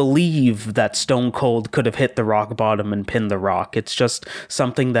 you believe that Stone Cold could have hit the Rock bottom and pinned the Rock. It's just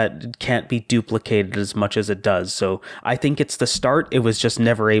something that can't be duplicated as much as it does. So I think it's the start. It was just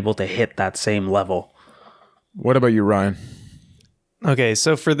never able to hit that same level. What about you, Ryan? Okay,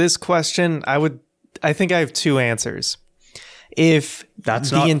 so for this question, I think I have two answers. If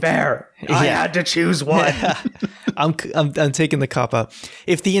that's not fair, I had to choose one. I'm taking the cop out.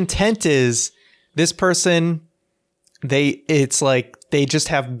 If the intent is this person, it's like they just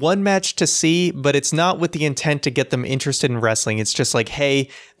have one match to see, but it's not with the intent to get them interested in wrestling. It's just like, hey,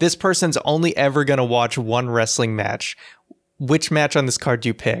 this person's only ever gonna watch one wrestling match. Which match on this card do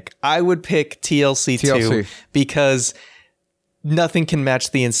you pick? I would pick TLC 2 because nothing can match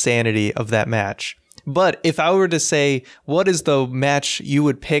the insanity of that match. But if I were to say, what is the match you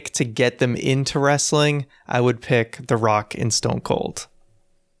would pick to get them into wrestling? I would pick The Rock and Stone Cold.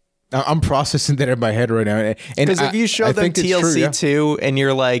 I'm processing that in my head right now. Because if you show them TLC 2 and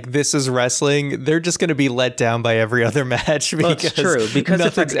you're like, this is wrestling, they're just going to be let down by every other match. Because it's true. Because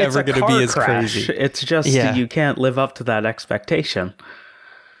nothing's ever going to be as crazy. It's just you can't live up to that expectation.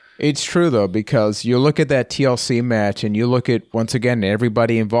 It's true, though, because you look at that TLC match and you look at, once again,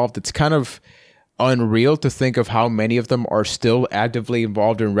 everybody involved. It's kind of unreal to think of how many of them are still actively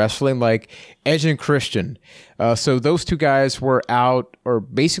involved in wrestling, like Edge and Christian. So those two guys were out or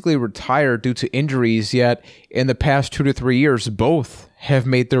basically retired due to injuries, yet in the past 2 to 3 years, both have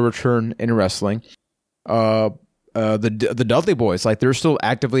made their return in wrestling. The Dudley Boys, like they're still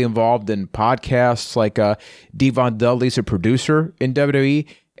actively involved in podcasts, like Devon Dudley's a producer in WWE.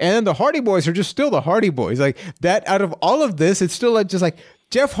 And the Hardy Boys are just still the Hardy Boys. Like that, out of all of this, it's still like just like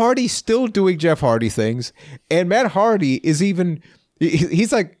Jeff Hardy's still doing Jeff Hardy things, and Matt Hardy is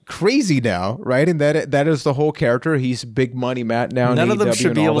he's like crazy now, right? And that is the whole character. He's big money Matt now. None of them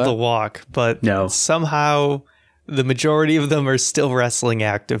should be able to walk, but no. Somehow the majority of them are still wrestling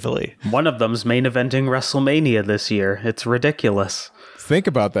actively. One of them's main eventing WrestleMania this year. It's ridiculous. Think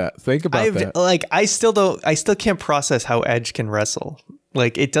about that. That. Like I still can't process how Edge can wrestle.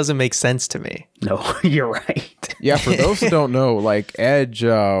 Like, it doesn't make sense to me. No, you're right. Yeah, for those who don't know, like Edge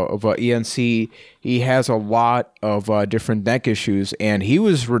of ENC, he has a lot of different neck issues, and he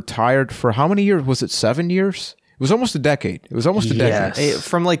was retired for how many years? Was it 7 years? It was almost a decade. Decade.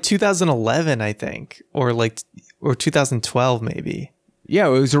 From like 2011, I think, or 2012 maybe. Yeah,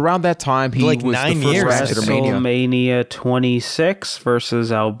 it was around that time. He like was 9 the first years. WrestleMania 26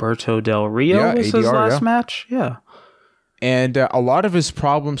 versus Alberto Del Rio was his last match. Yeah. And a lot of his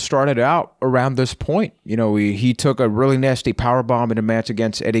problems started out around this point. You know, he took a really nasty powerbomb in a match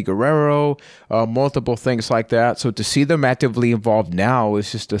against Eddie Guerrero, multiple things like that. So to see them actively involved now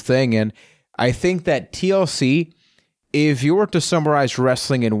is just a thing. And I think that TLC, if you were to summarize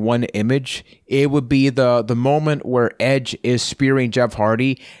wrestling in one image, it would be the moment where Edge is spearing Jeff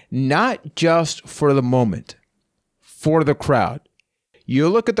Hardy, not just for the moment, for the crowd. You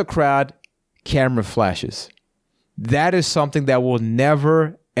look at the crowd, camera flashes. That is something that will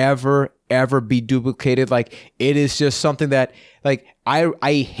never, ever, ever be duplicated. Like, it is just something that, like,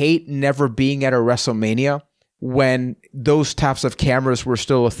 I hate never being at a WrestleMania when those types of cameras were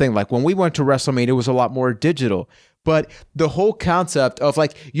still a thing. Like, when we went to WrestleMania, it was a lot more digital. But the whole concept of,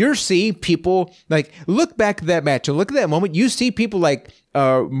 like, you're seeing people, like, look back at that match and look at that moment. You see people, like,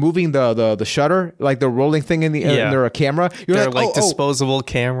 moving the shutter, like the rolling thing in their camera. They're like disposable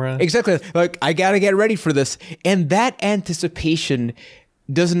camera. Exactly. Like, I got to get ready for this. And that anticipation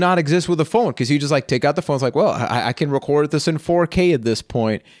does not exist with a phone, because you just, like, take out the phone. It's like, well, I can record this in 4K at this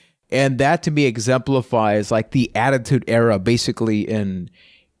point. And that, to me, exemplifies, like, the Attitude Era basically in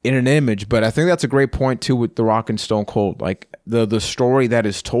an image. But I think that's a great point too with The Rock and Stone Cold, like the story that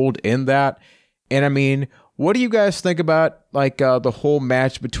is told in that. And I mean, what do you guys think about, like, the whole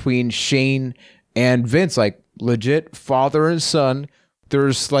match between Shane and Vince, like legit father and son?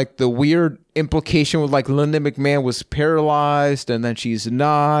 There's like the weird implication with, like, Linda McMahon was paralyzed and then she's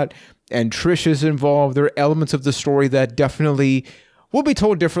not, and Trish is involved. There are elements of the story that definitely will be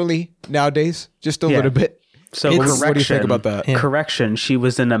told differently nowadays, just a little bit. So what do you think about that? Correction, she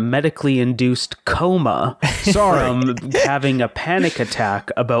was in a medically induced coma from having a panic attack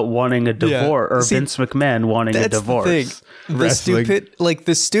about wanting a divorce, or Vince McMahon wanting a divorce. The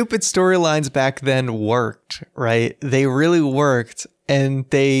stupid storylines back then worked, right? They really worked, and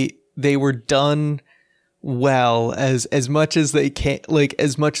they were done well as much as they can, like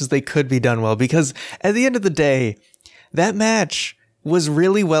as much as they could be done well, because at the end of the day, that match was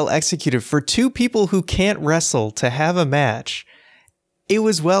really well executed for two people who can't wrestle to have a match. It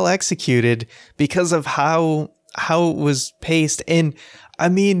was well executed because of how it was paced. And I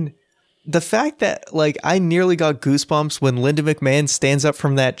mean, the fact that like I nearly got goosebumps when Linda McMahon stands up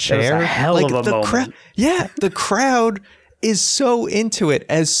from that chair. It was a hell of a moment. The crowd is so into it.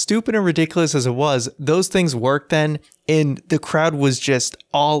 As stupid and ridiculous as it was, those things worked then, and the crowd was just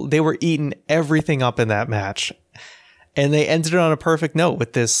they were eating everything up in that match. And they ended it on a perfect note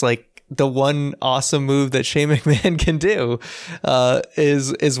with this, like the one awesome move that Shane McMahon can do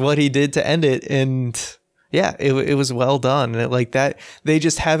is what he did to end it. And yeah, it was well done. And like that, they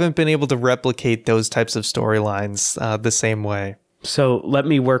just haven't been able to replicate those types of storylines the same way. So let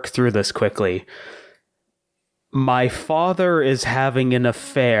me work through this quickly. My father is having an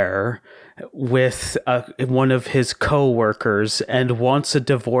affair with one of his co-workers and wants a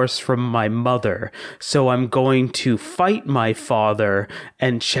divorce from my mother. So I'm going to fight my father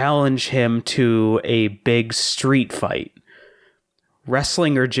and challenge him to a big street fight.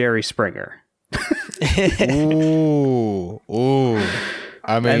 Wrestling or Jerry Springer? Ooh.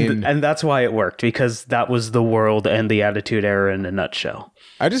 I mean, and that's why it worked, because that was the world and the Attitude Era in a nutshell.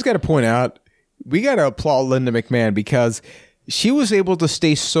 I just got to point out, we got to applaud Linda McMahon because she was able to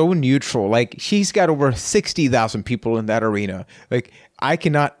stay so neutral. Like, she's got over 60,000 people in that arena. Like, I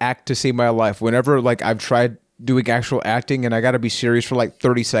cannot act to save my life. Whenever, like, I've tried doing actual acting and I got to be serious for like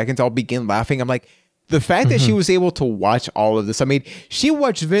 30 seconds, I'll begin laughing. I'm like, the fact that she was able to watch all of this. I mean, she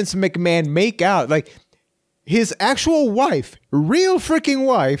watched Vince McMahon make out, like, his actual wife, real freaking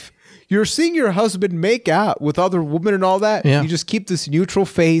wife. You're seeing your husband make out with other women and all that. Yeah. You just keep this neutral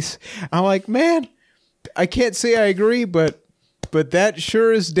face. I'm like, man, I can't say I agree, but that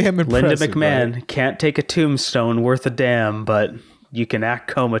sure is damn impressive. Linda McMahon can't take a tombstone worth a damn, but you can act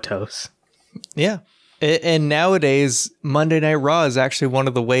comatose. Yeah. And nowadays, Monday Night Raw is actually one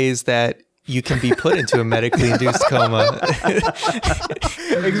of the ways that you can be put into a medically induced coma.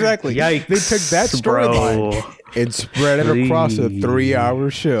 Exactly. Yikes, they took that storyline and spread it across a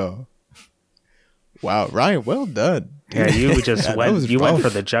 3-hour show. Wow, Ryan, well done. Yeah, you just went for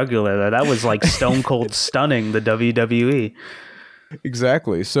the jugular there. That was like Stone Cold Stunning the WWE.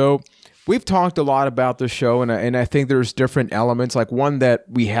 Exactly. So we've talked a lot about the show, and I think there's different elements. Like, one that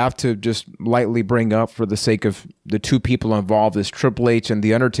we have to just lightly bring up for the sake of the two people involved is Triple H and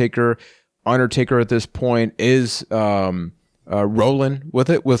The Undertaker. Undertaker at this point is rolling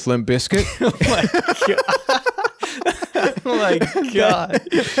with it with Limp Bizkit. Oh my God.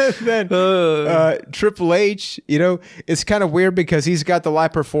 Then Triple H, you know, it's kind of weird because he's got the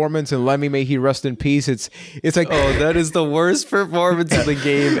live performance, and Lemmy, may he rest in peace. It's like, oh, that is the worst performance of the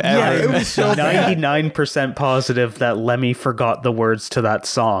game ever. Yeah, it was so 99% positive that Lemmy forgot the words to that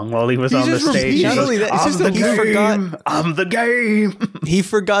song while he was on the stage. Not only that, it's just he forgot. I'm the game. He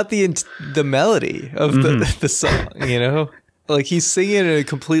forgot the melody of the song, you know? Like, he's singing in a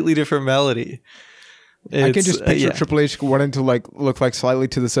completely different melody. I can just picture Triple H wanting to like look like slightly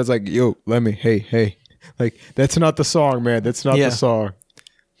to the sides, like, yo, Lemmy, hey, like, that's not the song, man. That's not the song.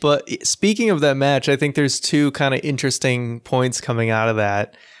 But speaking of that match, I think there's two kind of interesting points coming out of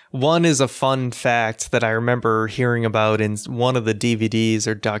that. One is a fun fact that I remember hearing about in one of the DVDs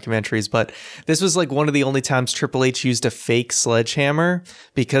or documentaries, but this was like one of the only times Triple H used a fake sledgehammer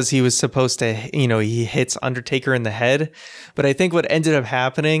because he was supposed to, you know, he hits Undertaker in the head. But I think what ended up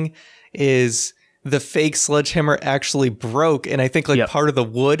happening is the fake sledgehammer actually broke, and I think like part of the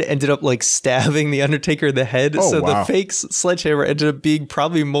wood ended up like stabbing the Undertaker in the head. The fake sledgehammer ended up being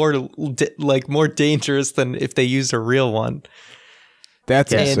probably more dangerous than if they used a real one.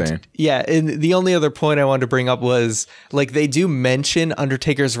 That's insane. Yeah, and the only other point I wanted to bring up was, like, they do mention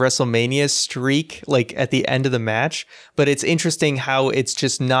Undertaker's WrestleMania streak, like, at the end of the match, but it's interesting how it's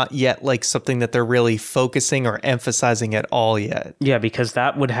just not yet, like, something that they're really focusing or emphasizing at all yet. Yeah, because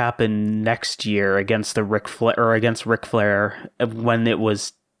that would happen next year against Ric Flair when it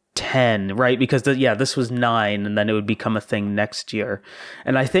was 10, right? Because this was 9, and then it would become a thing next year.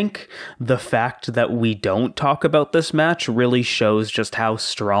 And I think the fact that we don't talk about this match really shows just how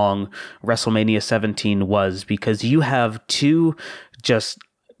strong WrestleMania 17 was, because you have two just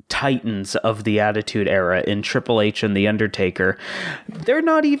titans of the Attitude Era in Triple H and The Undertaker, they're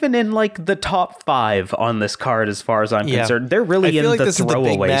not even in like the top 5 on this card as far as I'm concerned. They're really in the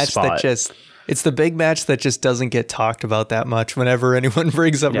throwaway spot. It's the big match that just doesn't get talked about that much whenever anyone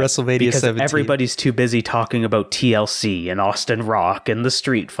brings up WrestleMania because 17. Everybody's too busy talking about TLC and Austin Rock and the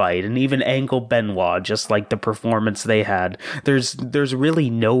Street Fight and even Angle Benoit, just like the performance they had. There's really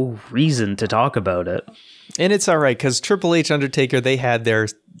no reason to talk about it. And it's all right because Triple H, Undertaker, they had their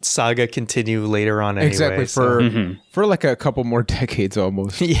saga continue later on anyway. Exactly, for like a couple more decades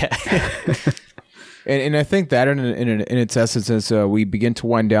almost. Yeah. And I think that in its essence, as we begin to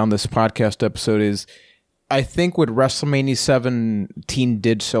wind down this podcast episode, is I think what WrestleMania 17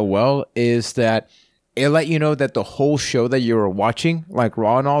 did so well is that it let you know that the whole show that you were watching, like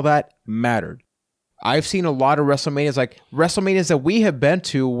Raw and all that, mattered. I've seen a lot of WrestleManias, like WrestleManias that we have been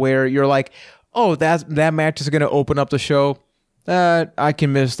to, where you're like, oh, that match is going to open up the show. I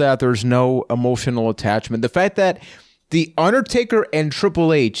can miss that. There's no emotional attachment. The fact that The Undertaker and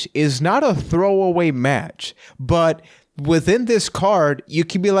Triple H is not a throwaway match, but within this card, you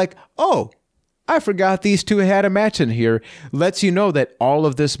can be like, oh, I forgot these two had a match in here. Lets you know that all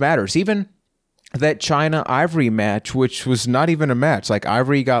of this matters. Even that China Ivory match, which was not even a match. Like,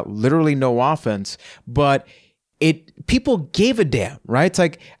 Ivory got literally no offense, but people gave a damn, right? It's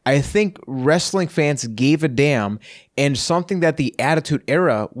like, I think wrestling fans gave a damn, and something that the Attitude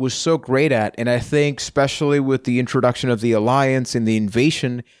Era was so great at, and I think especially with the introduction of the Alliance and the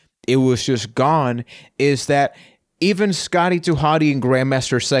Invasion, it was just gone, is that even Scotty 2 Hotty and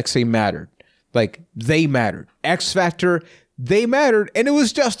Grandmaster Sexay mattered. Like, they mattered. X Factor, they mattered, and it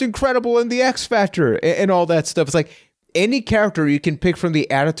was just incredible in the X Factor and all that stuff. It's like, any character you can pick from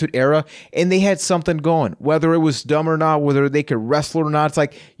the Attitude Era, and they had something going, whether it was dumb or not, whether they could wrestle or not. It's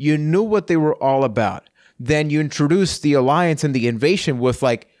like, you knew what they were all about. Then you introduced the Alliance and the Invasion with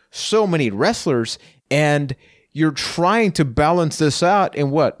like so many wrestlers, and you're trying to balance this out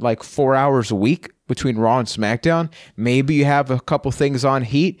in what, like 4 hours a week between Raw and SmackDown? Maybe you have a couple things on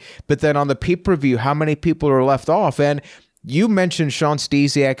Heat, but then on the pay-per-view, how many people are left off? And you mentioned Sean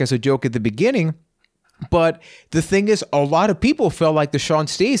Stasiak as a joke at the beginning, but the thing is, a lot of people felt like the Sean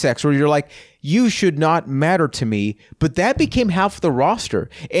Stasiaks, where you're like, you should not matter to me, but that became half the roster.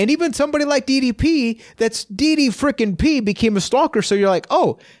 And even somebody like DDP, that's DD frickin' P, became a stalker, so you're like,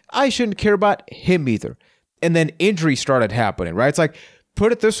 oh, I shouldn't care about him either. And then injuries started happening, right? It's like,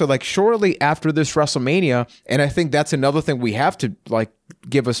 put it this way, like shortly after this WrestleMania, and I think that's another thing we have to like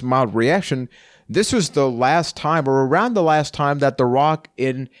give us mild reaction, this was the last time, or around the last time, that The Rock,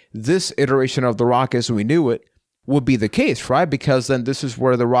 in this iteration of The Rock as we knew it, would be the case, right? Because then this is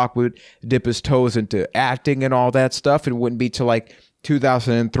where The Rock would dip his toes into acting and all that stuff. It wouldn't be till like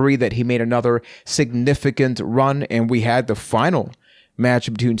 2003 that he made another significant run, and we had the final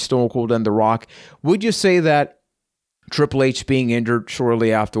match between Stone Cold and The Rock. Would you say that Triple H being injured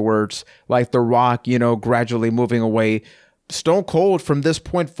shortly afterwards, like The Rock, gradually moving away, Stone Cold, from this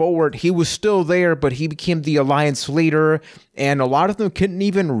point forward, he was still there, but he became the Alliance leader, and a lot of them couldn't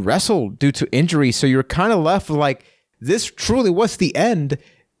even wrestle due to injury. So you're kind of left with like, this truly was the end.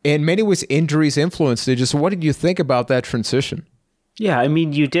 In many ways, injuries influenced it. Just what did you think about that transition? Yeah, I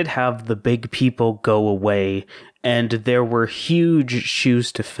mean, you did have the big people go away, and there were huge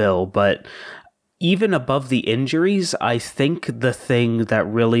shoes to fill, but even above the injuries, I think the thing that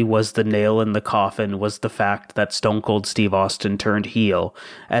really was the nail in the coffin was the fact that Stone Cold Steve Austin turned heel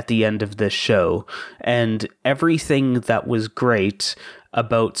at the end of this show. And everything that was great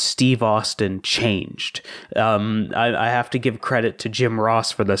about Steve Austin changed. I have to give credit to Jim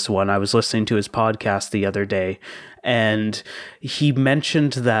Ross for this one. I was listening to his podcast the other day, and he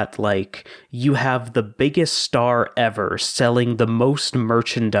mentioned that, like, you have the biggest star ever selling the most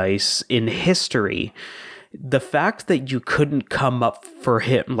merchandise in history. The fact that you couldn't come up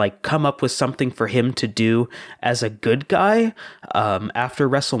with something for him to do as a good guy after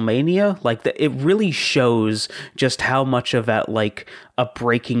WrestleMania, it really shows just how much of at like a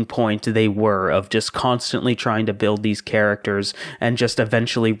breaking point they were of just constantly trying to build these characters and just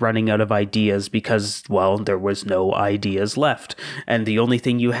eventually running out of ideas because, well, there was no ideas left. And the only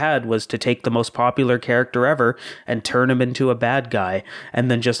thing you had was to take the most popular character ever and turn him into a bad guy, and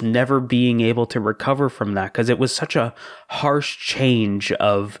then just never being able to recover from that, because it was such a harsh change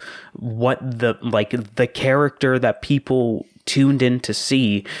of what the character that people tuned in to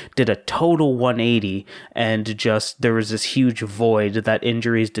see did a total 180, and just there was this huge void that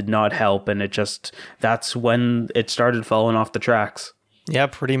injuries did not help, and that's when it started falling off the tracks. Yeah,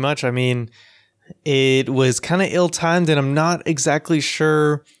 pretty much. I mean, it was kind of ill-timed, and I'm not exactly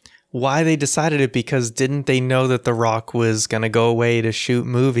sure why they decided it, because didn't they know that The Rock was going to go away to shoot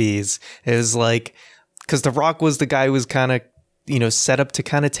movies? It was like, because The Rock was the guy who was kind of, set up to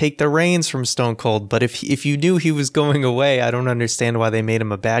kind of take the reins from Stone Cold. But if you knew he was going away, I don't understand why they made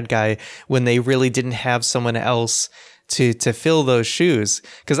him a bad guy when they really didn't have someone else to fill those shoes.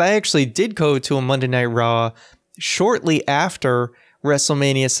 Because I actually did go to a Monday Night Raw shortly after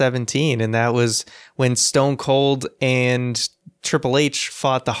WrestleMania 17, and that was when Stone Cold and Triple H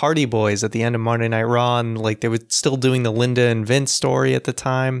fought the Hardy Boys at the end of Monday Night Raw, and like they were still doing the Linda and Vince story at the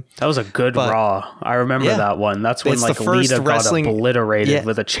time. That was a good Raw. I remember that one. That's when like Lita got obliterated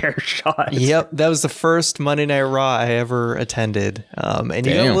with a chair shot. Yep, that was the first Monday Night Raw I ever attended. And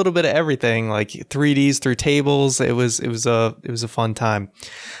you got a little bit of everything, like 3Ds through tables. It was a fun time.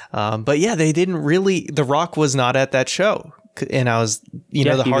 But yeah, they didn't really. The Rock was not at that show. And I was,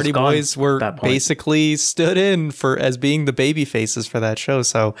 the Hardy Boys were basically stood in for as being the baby faces for that show.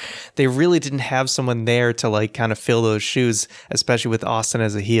 So they really didn't have someone there to like kind of fill those shoes, especially with Austin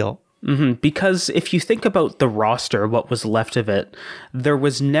as a heel. Mm-hmm. Because if you think about the roster, what was left of it, there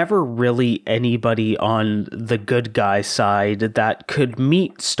was never really anybody on the good guy side that could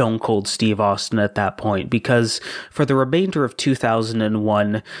meet Stone Cold Steve Austin at that point. Because for the remainder of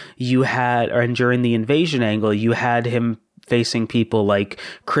 2001, you had, and during the Invasion angle, you had him facing people like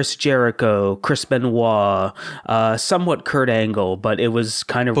Chris Jericho, Chris Benoit, somewhat Kurt Angle, but it was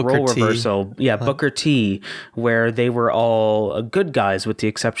kind of role reversal. Yeah, Booker T, where they were all good guys with the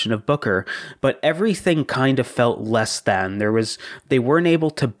exception of Booker. But everything kind of felt less than. They weren't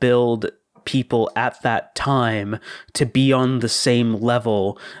able to build people at that time to be on the same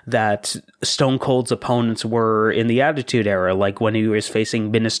level that Stone Cold's opponents were in the Attitude Era, like when he was facing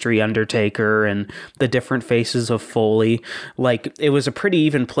Ministry Undertaker and the different faces of Foley. Like, it was a pretty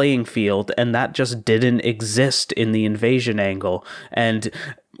even playing field, and that just didn't exist in the Invasion angle. And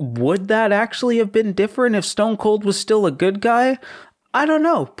would that actually have been different if Stone Cold was still a good guy? I don't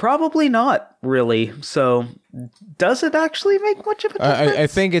know. Probably not, really. So, does it actually make much of a difference? I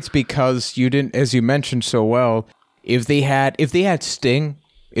think it's because you didn't, as you mentioned so well, if they had Sting,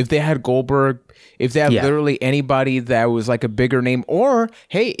 if they had Goldberg, if they had literally anybody that was like a bigger name, or,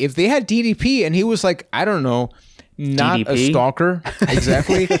 hey, if they had DDP and he was like, I don't know, not DDP? A stalker,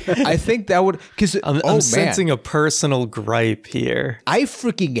 exactly. I think that would, because I'm sensing a personal gripe here. I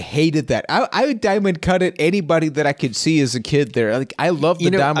freaking hated that. I would diamond cut it anybody that I could see as a kid there. Like, I love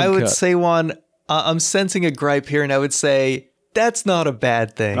the diamond cut. I would say, Juan, I'm sensing a gripe here, and I would say that's not a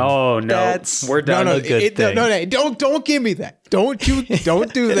bad thing. Oh no, we're done. A good thing. No, don't give me that. Don't do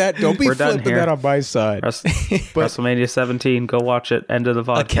that. Don't be flipping that on my side. WrestleMania 17, go watch it. End of the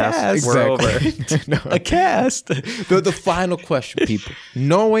podcast. We're over. A cast. The final question, people.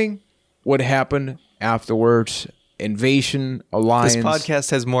 Knowing what happened afterwards, Invasion, Alliance. This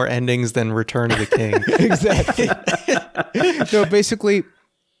podcast has more endings than Return of the King. Exactly. No, basically,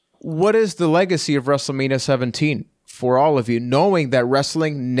 what is the legacy of WrestleMania 17 for all of you, knowing that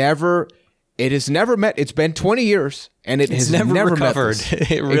wrestling has never met, it's been 20 years, and it's never recovered.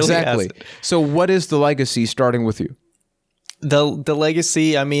 It really hasn't. So what is the legacy, starting with you? The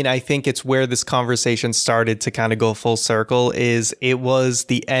legacy, I mean, I think it's where this conversation started to kind of go full circle, is it was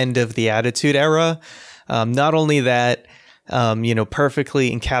the end of the Attitude Era. Not only that, perfectly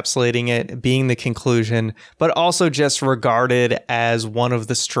encapsulating it, being the conclusion, but also just regarded as one of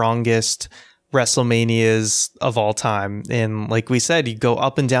the strongest WrestleManias of all time. And like we said, you go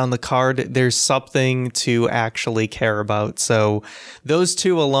up and down the card, there's something to actually care about. So those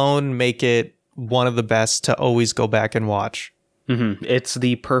two alone make it one of the best to always go back and watch. Mm-hmm. It's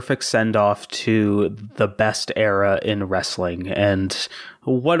the perfect send-off to the best era in wrestling, and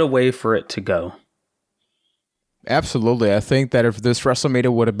what a way for it to go. Absolutely. I think that if this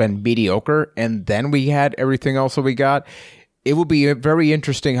WrestleMania would have been mediocre and then we had everything else that we got, it will be very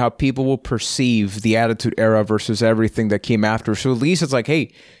interesting how people will perceive the Attitude Era versus everything that came after. So at least it's like,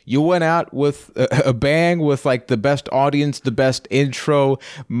 hey, you went out with a bang, with like the best audience, the best intro,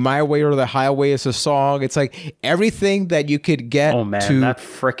 My Way or the Highway is a song. It's like everything that you could get. Oh man, to that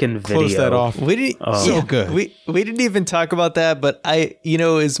freaking video. Close that off. So good. We didn't even talk about that, but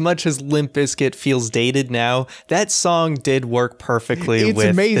as much as Limp Bizkit feels dated now, that song did work perfectly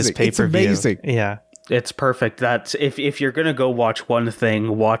with this pay-per-view. It's amazing. Yeah. It's perfect. That's if you're gonna go watch one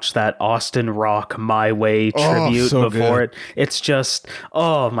thing, watch that Austin Rock My Way tribute before it. It's just,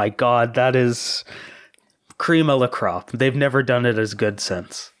 oh my god, that is cream of la crop. They've never done it as good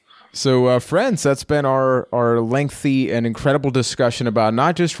since. So, friends, that's been our lengthy and incredible discussion about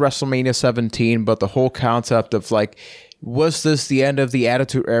not just WrestleMania 17, but the whole concept of like Was this the end of the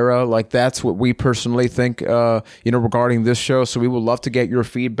Attitude Era? Like, that's what we personally think, regarding this show. So we would love to get your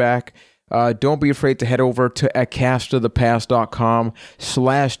feedback. Don't be afraid to head over to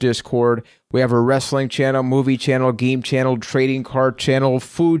acastofthepast.com/Discord. We have a wrestling channel, movie channel, game channel, trading card channel,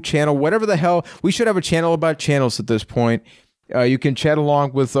 food channel, whatever the hell. We should have a channel about channels at this point. You can chat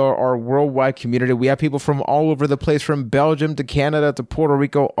along with our worldwide community. We have people from all over the place, from Belgium to Canada to Puerto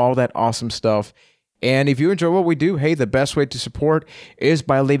Rico, all that awesome stuff. And if you enjoy what we do, hey, the best way to support is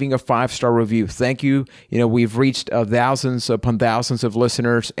by leaving a 5-star review. Thank you. We've reached thousands upon thousands of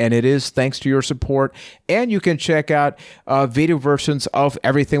listeners, and it is thanks to your support. And you can check out video versions of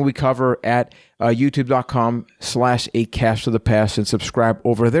everything we cover at youtube.com/acastofthepast and subscribe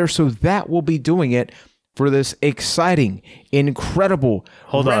over there. So that will be doing it for this exciting, incredible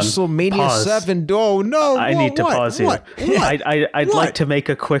WrestleMania Pause. 7. Oh, no. I need to pause here. What? I'd like to make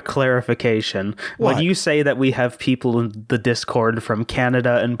a quick clarification. What? When you say that we have people in the Discord from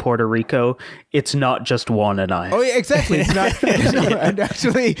Canada and Puerto Rico, it's not just Juan and I. Oh, yeah, exactly. It's not. And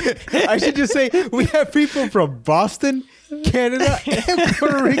actually, I should just say we have people from Boston, Canada, and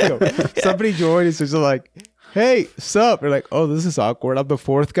Puerto Rico. Somebody joined us and they're like, hey, sup? We're like, oh, this is awkward. I'm the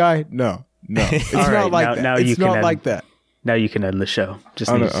fourth guy. No, it's All not right, like that. now It's you can not end. like that. Now you can end the show.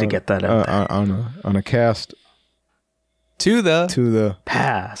 Just needs to get that out there. On a cast To the to the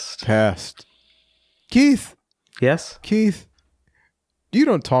Past. past. Keith, Yes? you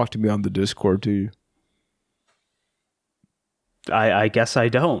don't talk to me on the Discord, do you? I guess I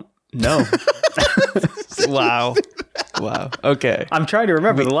don't. No. wow. Okay. I'm trying to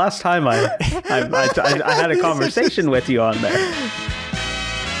remember the last time I had a conversation with you on there.